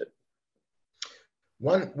interested.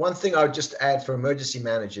 One thing I would just add for emergency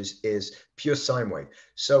managers is pure sine wave.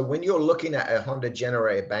 So when you're looking at a Honda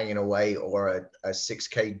generator banging away or a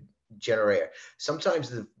 6K generator, sometimes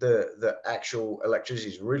the actual electricity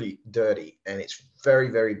is really dirty and it's very,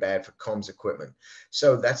 very bad for comms equipment.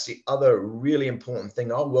 So that's the other really important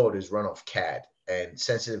thing. Our world is run off CAD and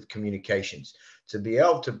sensitive communications. To be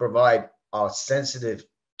able to provide our sensitive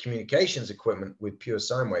communications equipment with pure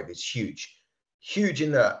sine wave is huge. Huge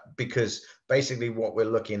in that, because basically what we're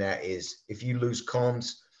looking at is if you lose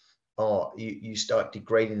comms or you start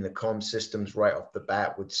degrading the comm systems right off the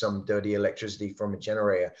bat with some dirty electricity from a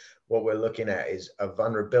generator, what we're looking at is a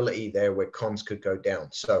vulnerability there where comms could go down.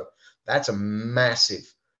 So that's a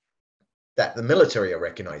massive, that the military are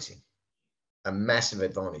recognizing, a massive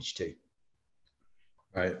advantage too.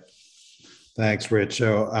 Right. Thanks, Rich.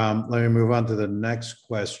 So let me move on to the next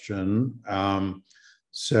question.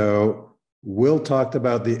 So Will talked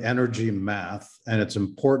about the energy math and its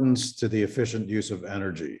importance to the efficient use of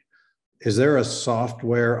energy. Is there a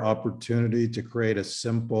software opportunity to create a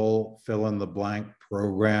simple fill in the blank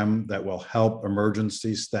program that will help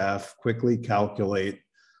emergency staff quickly calculate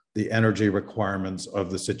the energy requirements of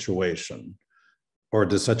the situation? Or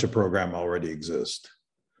does such a program already exist?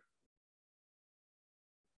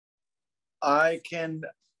 I can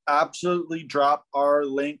absolutely drop our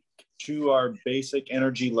link to our basic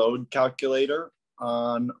energy load calculator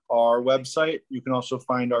on our website. You can also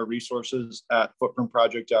find our resources at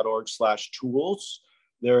footprintproject.org/tools.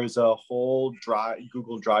 There is a whole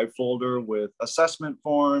Google Drive folder with assessment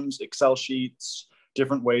forms, Excel sheets,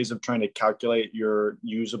 different ways of trying to calculate your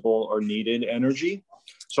usable or needed energy.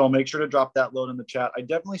 So I'll make sure to drop that load in the chat. I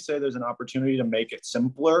definitely say there's an opportunity to make it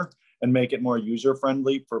simpler and make it more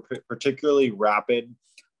user-friendly for particularly rapid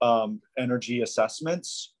energy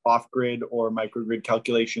assessments, off-grid or microgrid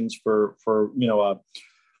calculations for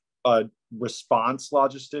a response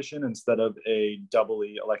logistician instead of a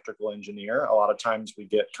doubly electrical engineer. A lot of times we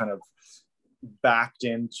get kind of backed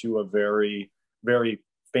into a very, very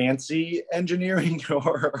fancy engineering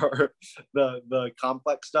or the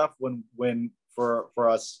complex stuff when for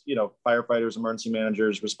us, firefighters, emergency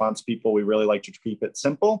managers, response people, we really like to keep it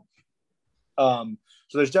simple.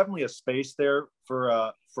 So there's definitely a space there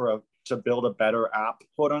to build a better app,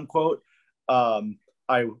 quote unquote.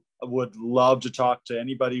 I would love to talk to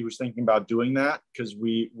anybody who's thinking about doing that, because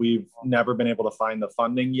we've never been able to find the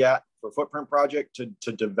funding yet for Footprint Project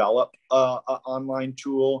to develop an online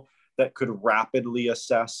tool that could rapidly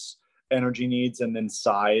assess energy needs and then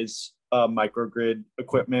size microgrid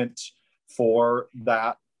equipment for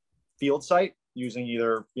that field site using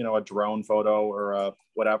either a drone photo or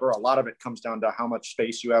whatever. A lot of it comes down to how much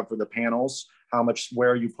space you have for the panels,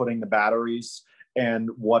 where are you putting the batteries, and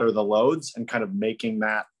what are the loads, and kind of making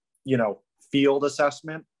that field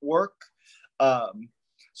assessment work.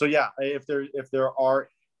 So yeah, if there are,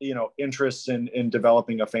 interests in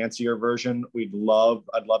developing a fancier version, I'd love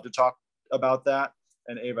to talk about that.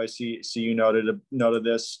 And Abe, I see you noted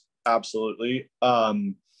this. Absolutely.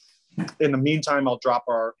 In the meantime, I'll drop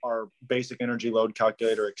our basic energy load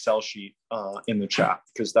calculator Excel sheet in the chat,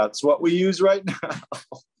 because that's what we use right now.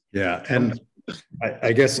 Yeah, and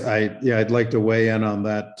I guess I'd like to weigh in on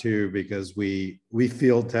that too, because we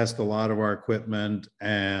field test a lot of our equipment,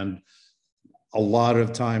 and a lot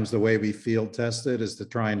of times the way we field test it is to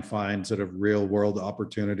try and find sort of real world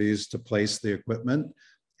opportunities to place the equipment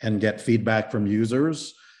and get feedback from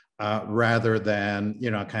users, rather than,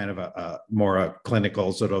 kind of a more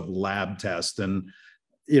clinical sort of lab test. And,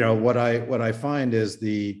 what I find is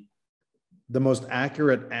the most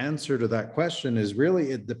accurate answer to that question is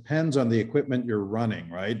really, it depends on the equipment you're running,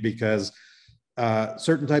 right? Because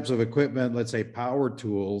certain types of equipment, let's say power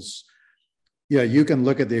tools, you can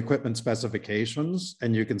look at the equipment specifications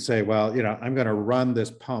and you can say, well, I'm going to run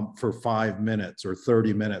this pump for 5 minutes or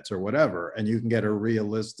 30 minutes or whatever. And you can get a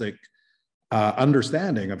realistic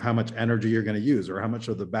understanding of how much energy you're going to use or how much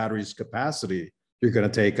of the battery's capacity you're going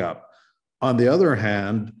to take up. On the other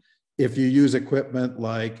hand, if you use equipment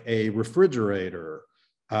like a refrigerator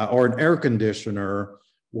or an air conditioner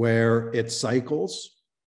where it cycles,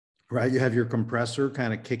 right? You have your compressor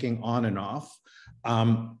kind of kicking on and off.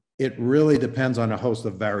 It really depends on a host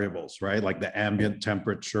of variables, right? Like the ambient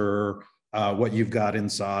temperature, what you've got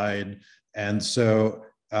inside. And so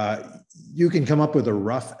you can come up with a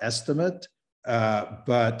rough estimate,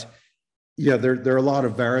 but there are a lot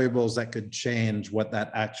of variables that could change what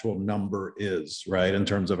that actual number is, right? In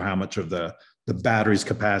terms of how much of the battery's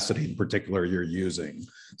capacity in particular you're using.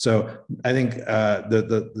 So I think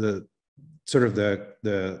the sort of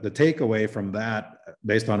the takeaway from that,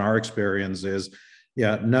 based on our experience, is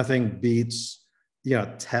nothing beats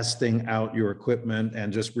testing out your equipment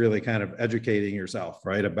and just really kind of educating yourself,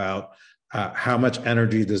 right, about how much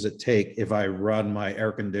energy does it take if I run my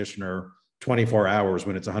air conditioner 24 hours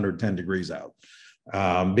when it's 110 degrees out,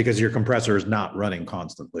 because your compressor is not running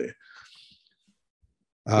constantly.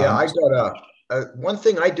 I got one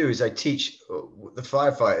thing I do is I teach the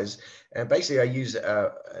firefighters, and basically I use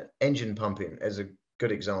engine pumping as a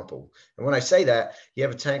good example. And when I say that, you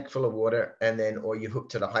have a tank full of water, and then, or you hook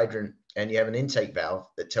to the hydrant and you have an intake valve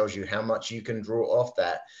that tells you how much you can draw off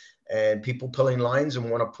that. And people pulling lines and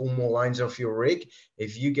want to pull more lines off your rig,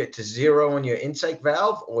 if you get to 0 on your intake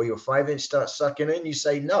valve or your 5-inch starts sucking in, you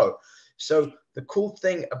say no. So the cool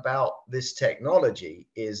thing about this technology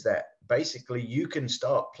is that basically you can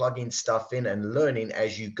start plugging stuff in and learning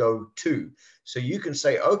as you go too. So you can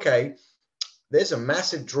say, okay, there's a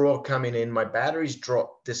massive draw coming in. My batteries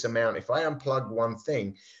drop this amount. If I unplug one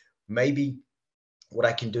thing, maybe what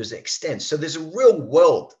I can do is extend. So there's a real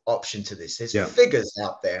world option to this. There's figures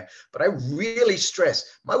out there, but I really stress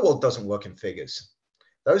my world doesn't work in figures.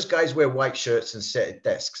 Those guys wear white shirts and sit at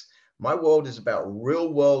desks. My world is about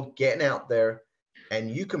real world, getting out there, and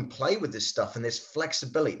you can play with this stuff, and there's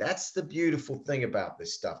flexibility. That's the beautiful thing about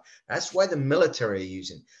this stuff. That's why the military are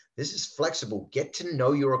using. This is flexible. Get to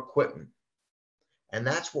know your equipment. And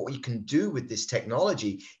that's what you can do with this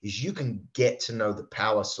technology, is you can get to know the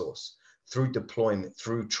power source through deployment,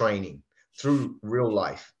 through training, through real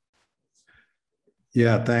life.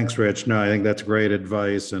 Yeah, thanks, Rich. No, I think that's great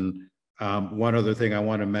advice. And one other thing I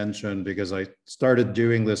want to mention, because I started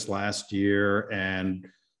doing this last year, and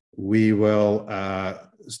we will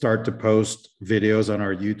start to post videos on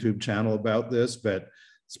our YouTube channel about this. But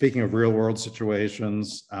speaking of real world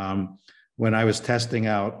situations, when I was testing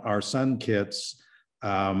out our sun kits,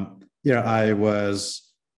 I was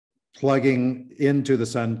plugging into the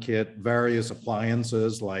sun kit various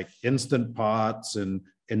appliances like Instant Pots and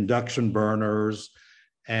induction burners,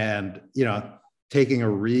 and taking a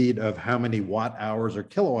read of how many watt hours or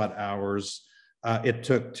kilowatt hours it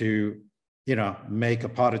took to make a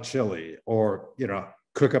pot of chili, or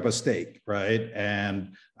cook up a steak, right,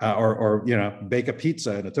 and or bake a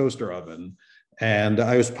pizza in a toaster oven. And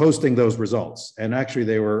I was posting those results, and actually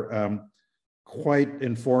they were quite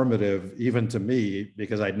informative, even to me,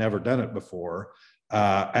 because I'd never done it before,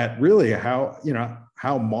 at really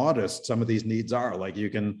how modest some of these needs are. Like you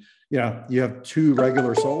have 2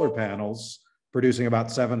 regular solar panels producing about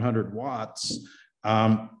 700 watts.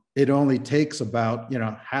 It only takes about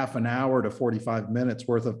half an hour to 45 minutes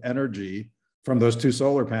worth of energy from those 2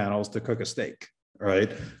 solar panels to cook a steak,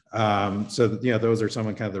 right? So those are some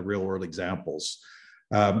of kind of the real world examples.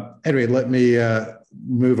 Anyway, let me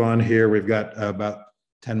move on here. We've got about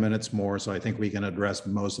 10 minutes more, so I think we can address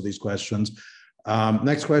most of these questions.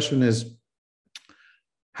 Next question is,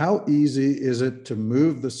 How easy is it to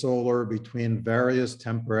move the solar between various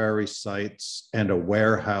temporary sites and a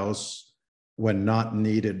warehouse when not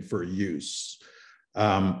needed for use?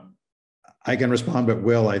 I can respond, but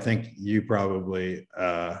Will, I think you probably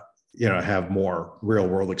have more real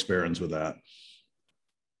world experience with that.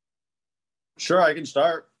 Sure, I can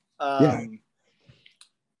start. Yeah.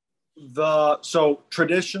 So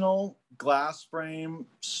traditional glass frame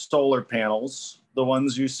solar panels, the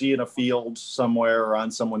ones you see in a field somewhere or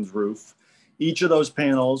on someone's roof, each of those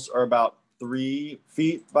panels are about 3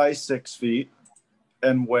 feet by 6 feet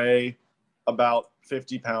and weigh about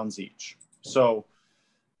 50 pounds each. So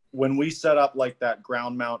when we set up like that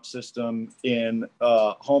ground mount system in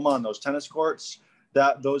home on those tennis courts,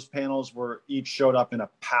 that those panels were each showed up in a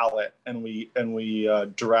pallet, and we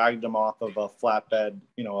dragged them off of a flatbed,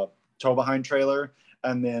 a tow behind trailer,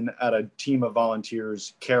 and then at a team of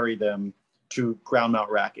volunteers carry them to ground mount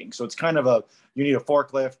racking. So it's kind of you need a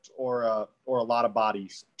forklift or a lot of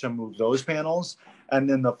bodies to move those panels. And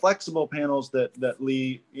then the flexible panels that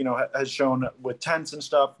Lee has shown with tents and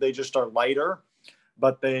stuff, they just are lighter,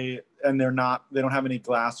 but they don't have any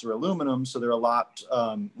glass or aluminum, so they're a lot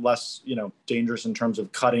less dangerous in terms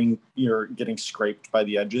of cutting. You're getting scraped by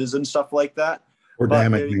the edges and stuff like that. Or but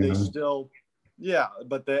damaging they them. still, yeah,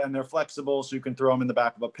 but they're flexible, so you can throw them in the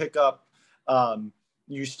back of a pickup.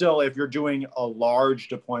 You still, if you're doing a large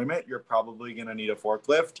deployment, you're probably going to need a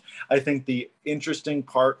forklift. I think the interesting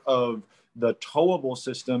part of the towable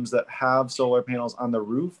systems that have solar panels on the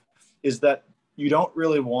roof is that you don't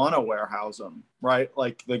really want to warehouse them, right?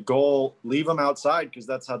 Like the goal, leave them outside because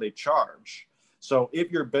that's how they charge. So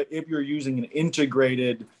if you're using an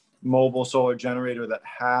integrated mobile solar generator that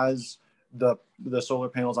has the solar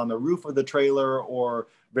panels on the roof of the trailer or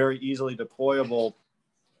very easily deployable,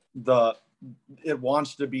 it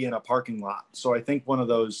wants to be in a parking lot. So I think one of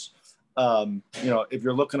those, if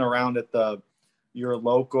you're looking around at your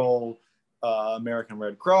local American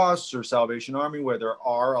Red Cross or Salvation Army, where there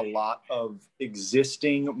are a lot of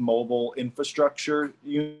existing mobile infrastructure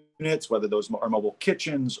units, whether those are mobile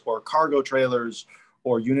kitchens or cargo trailers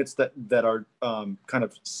or units that are kind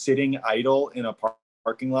of sitting idle in a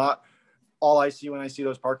parking lot. All I see when I see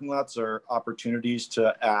those parking lots are opportunities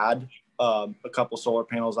to add a couple solar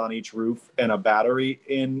panels on each roof and a battery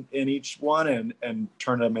in each one, and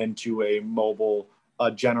turn them into a mobile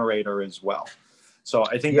generator as well. So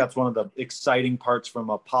I think that's one of the exciting parts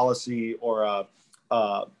from a policy or a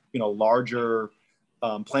larger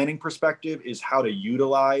planning perspective, is how to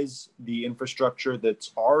utilize the infrastructure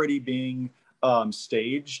that's already being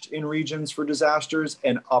staged in regions for disasters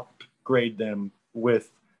and upgrade them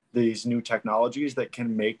with these new technologies that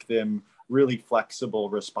can make them really flexible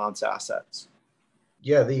response assets.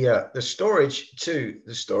 Yeah, the storage too.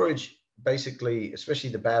 The storage, basically,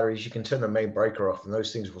 especially the batteries, you can turn the main breaker off and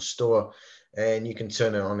those things will store, and you can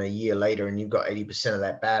turn it on a year later and you've got 80% of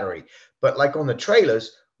that battery. But like on the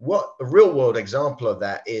trailers, what a real world example of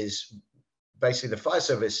that is basically the fire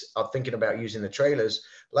service are thinking about using the trailers.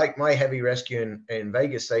 Like my heavy rescue in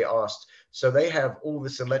Vegas, they asked, so they have all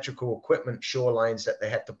this electrical equipment, shorelines that they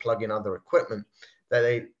have to plug in other equipment that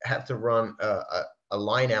they have to run a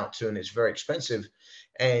line out to, and it's very expensive.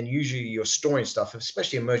 And usually you're storing stuff,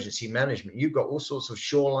 especially emergency management. You've got all sorts of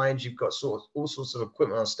shorelines, you've got all sorts of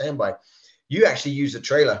equipment on standby. You actually use the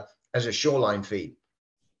trailer as a shoreline feed.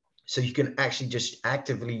 So you can actually just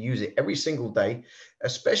actively use it every single day,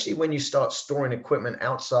 especially when you start storing equipment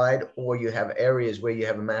outside or you have areas where you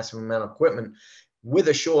have a massive amount of equipment. With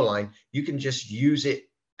a shoreline, you can just use it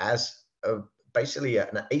as basically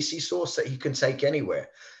an AC source that you can take anywhere.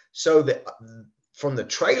 So that from the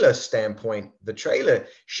trailer standpoint, the trailer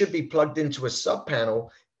should be plugged into a sub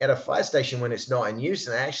panel at a fire station when it's not in use,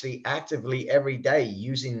 and actually actively every day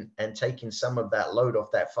using and taking some of that load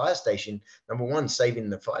off that fire station. Number one, saving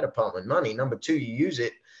the fire department money. Number two, you use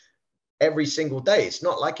it every single day. It's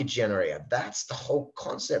not like a generator. That's the whole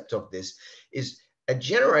concept of this. Is a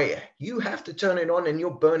generator, you have to turn it on and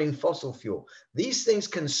you're burning fossil fuel. These things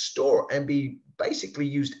can store and be basically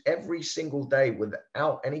used every single day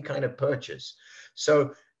without any kind of purchase.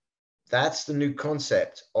 So that's the new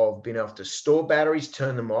concept of being able to store batteries,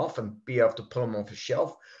 turn them off, and be able to pull them off a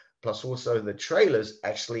shelf. Plus also the trailers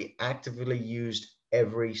actually actively used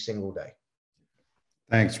every single day.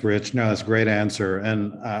 Thanks, Rich. No, that's a great answer.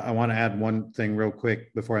 And I want to add one thing real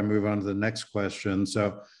quick before I move on to the next question.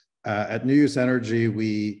 So at New Use Energy,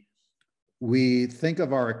 we think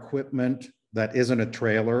of our equipment that isn't a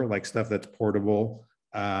trailer, like stuff that's portable,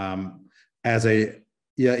 as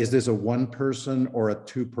is this a one person or a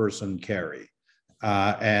two person carry?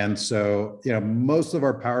 And so, most of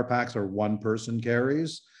our power packs are one person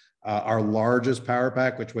carries. Our largest power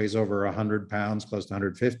pack, which weighs over 100 pounds, close to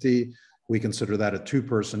 150, we consider that a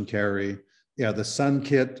 2-person carry. Yeah, the Sun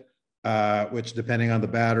Kit, which depending on the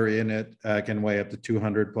battery in it, can weigh up to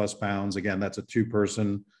 200 plus pounds. Again, that's a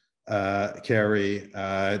 2-person carry,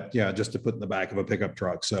 just to put in the back of a pickup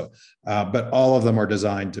truck. So, but all of them are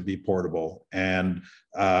designed to be portable. And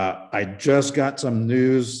I just got some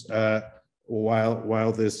news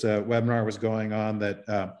while this webinar was going on that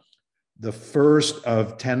the first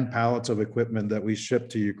of 10 pallets of equipment that we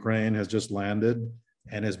shipped to Ukraine has just landed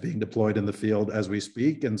and is being deployed in the field as we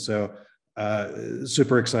speak. And so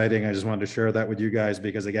super exciting. I just wanted to share that with you guys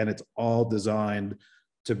because again, it's all designed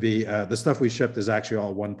to be, the stuff we shipped is actually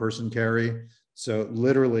all 1-person carry. So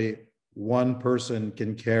literally 1 person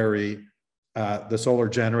can carry the solar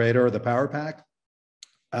generator or the power pack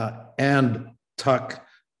and tuck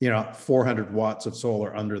 400 watts of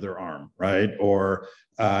solar under their arm, right? Or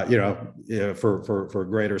for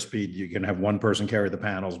greater speed, you can have 1 person carry the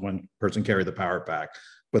panels, 1 person carry the power pack.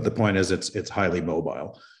 But the point is, it's highly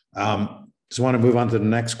mobile. Just want to move on to the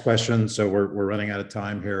next question. So we're running out of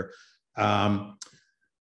time here,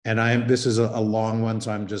 and this is a long one,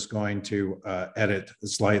 so I'm just going to edit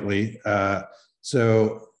slightly.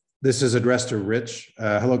 So this is addressed to Rich.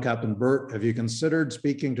 Hello, Captain Burt. Have you considered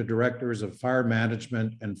speaking to directors of fire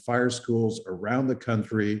management and fire schools around the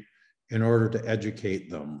country in order to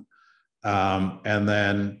educate them? And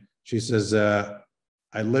then she says,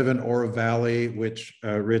 I live in Oro Valley, which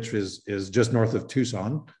Rich is just north of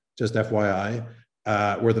Tucson, just FYI,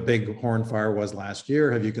 where the big horn fire was last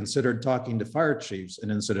year. Have you considered talking to fire chiefs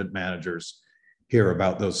and incident managers here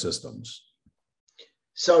about those systems?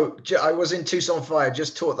 So I was in Tucson Fire,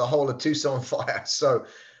 just taught the whole of Tucson Fire. So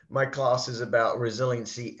my class is about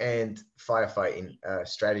resiliency and firefighting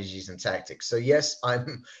strategies and tactics. So yes, I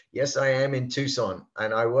am in Tucson,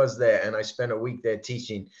 and I was there, and I spent a week there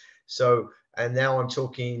teaching. So, and now I'm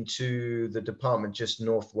talking to the department just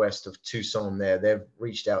northwest of Tucson there. They've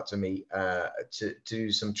reached out to me to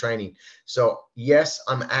do some training. So yes,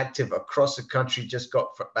 I'm active across the country. Just got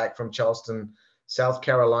back from Charleston, South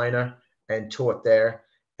Carolina, and taught there,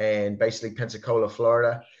 and basically Pensacola,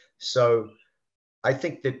 Florida. So I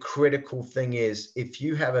think the critical thing is, if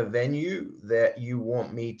you have a venue that you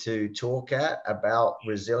want me to talk at about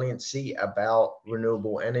resiliency, about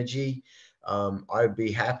renewable energy, I'd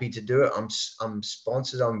be happy to do it. I'm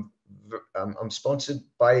sponsored. I'm sponsored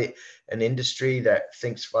by an industry that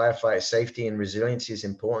thinks firefighter safety and resiliency is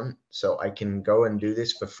important, so I can go and do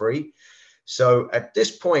this for free. So at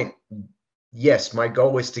this point, yes, my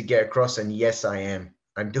goal is to get across, and yes, I am.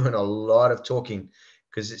 I'm doing a lot of talking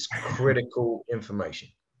because it's critical information.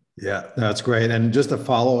 Yeah, that's great. And just a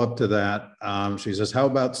follow up to that, she says, how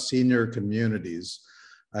about senior communities?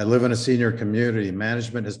 I live in a senior community.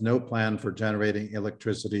 Management has no plan for generating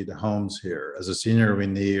electricity to homes here. As a senior, we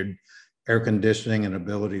need air conditioning and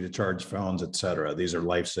ability to charge phones, et cetera. These are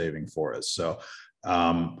life-saving for us. So,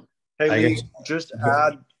 hey, Lee, just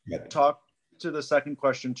talk to the second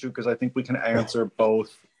question too, because I think we can answer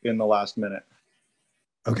both in the last minute.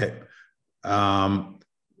 Okay.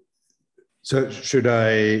 So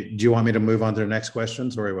do you want me to move on to the next question?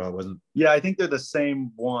 Sorry, well, it wasn't. Yeah, I think they're the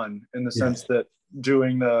same one in the sense that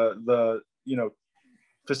doing the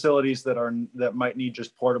facilities that might need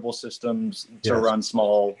just portable systems to run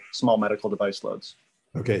small medical device loads.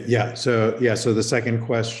 Okay. Yeah. So the second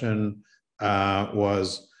question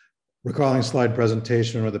was, recalling slide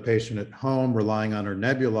presentation with a patient at home relying on her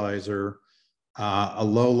nebulizer, a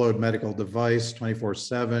low load medical device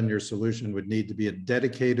 24/7, your solution would need to be a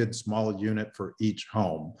dedicated small unit for each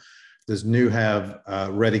home. Does NEW have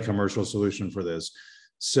a ready commercial solution for this?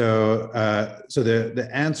 So, the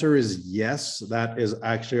answer is yes. That is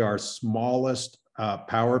actually our smallest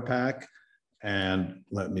power pack. And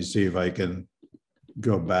let me see if I can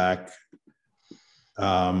go back.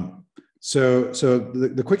 So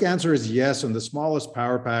the quick answer is yes. And the smallest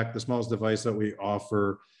power pack, the smallest device that we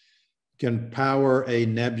offer, can power a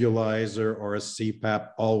nebulizer or a CPAP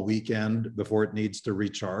all weekend before it needs to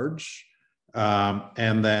recharge.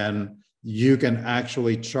 And then you can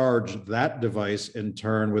actually charge that device in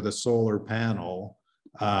turn with a solar panel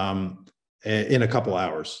in a couple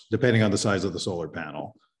hours, depending on the size of the solar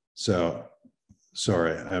panel. So,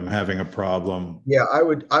 sorry, I'm having a problem. Yeah, I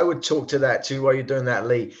would talk to that too while you're doing that,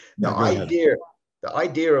 Lee. The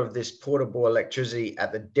idea of this portable electricity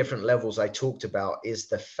at the different levels I talked about is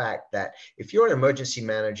the fact that if you're an emergency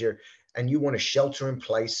manager and you want to shelter in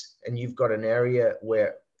place and you've got an area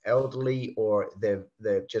where elderly or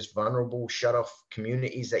they're just vulnerable, shut off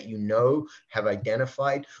communities that have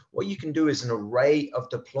identified, what you can do is an array of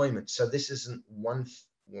deployments. So this isn't one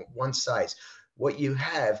size. What you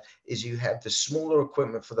have is you have the smaller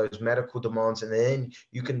equipment for those medical demands, and then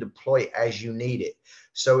you can deploy as you need it.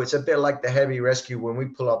 So it's a bit like the heavy rescue. When we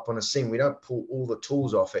pull up on a scene, we don't pull all the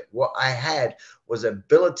tools off it. What I had was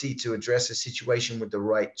ability to address a situation with the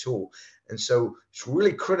right tool. And so it's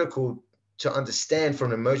really critical to understand from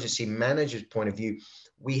an emergency manager's point of view,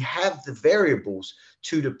 we have the variables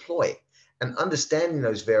to deploy, and understanding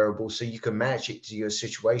those variables so you can match it to your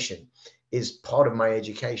situation is part of my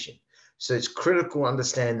education. So it's critical to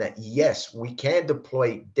understand that, yes, we can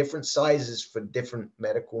deploy different sizes for different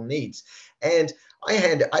medical needs. And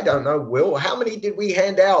I don't know, Will, how many did we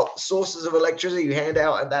hand out, sources of electricity you hand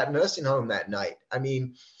out at that nursing home that night? I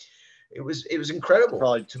mean, it was incredible.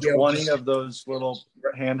 Probably to be 20 of those little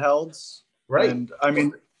handhelds. Right. And I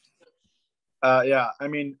mean,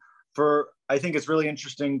 I think it's really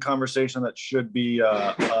interesting conversation that should be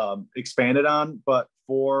expanded on, but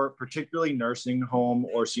for particularly nursing home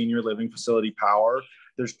or senior living facility power,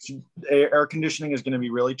 air conditioning is going to be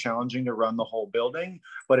really challenging to run the whole building,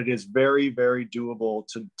 but it is very, very doable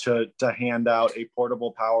to hand out a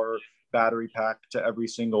portable power battery pack to every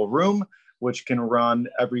single room, which can run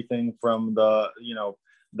everything from the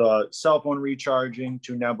cell phone recharging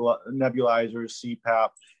to nebulizers, CPAP,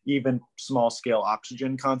 even small scale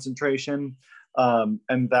oxygen concentration.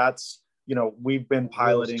 And that's, we've been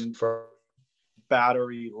piloting for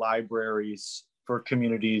battery libraries for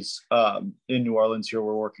communities in New Orleans here.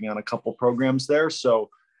 We're working on a couple programs there. So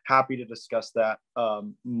happy to discuss that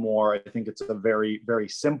more. I think it's a very, very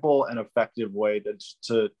simple and effective way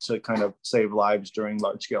to kind of save lives during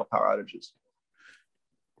large scale power outages.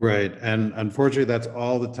 Great. And unfortunately, that's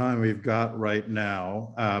all the time we've got right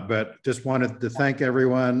now. But just wanted to thank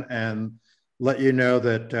everyone and let you know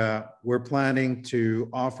that we're planning to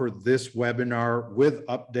offer this webinar with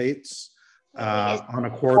updates on a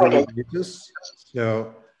quarterly basis.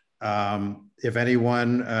 So if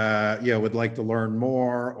anyone would like to learn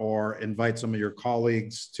more or invite some of your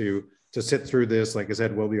colleagues to sit through this, like I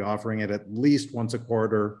said, we'll be offering it at least once a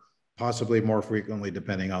quarter, possibly more frequently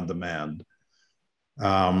depending on demand.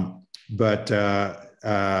 But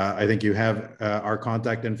I think you have our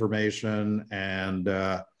contact information, and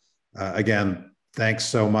again, thanks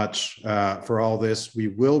so much for all this. We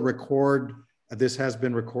will record, this has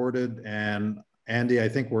been recorded, and Andy, I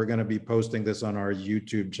think we're going to be posting this on our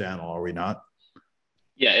YouTube channel, are we not?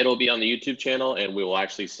 Yeah, it'll be on the YouTube channel, and we will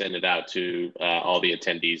actually send it out to all the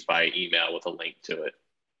attendees by email with a link to it.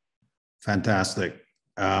 Fantastic.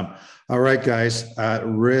 All right, guys,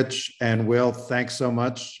 Rich and Will, thanks so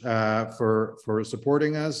much for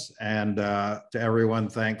supporting us, and to everyone,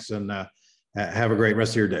 thanks, and have a great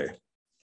rest of your day.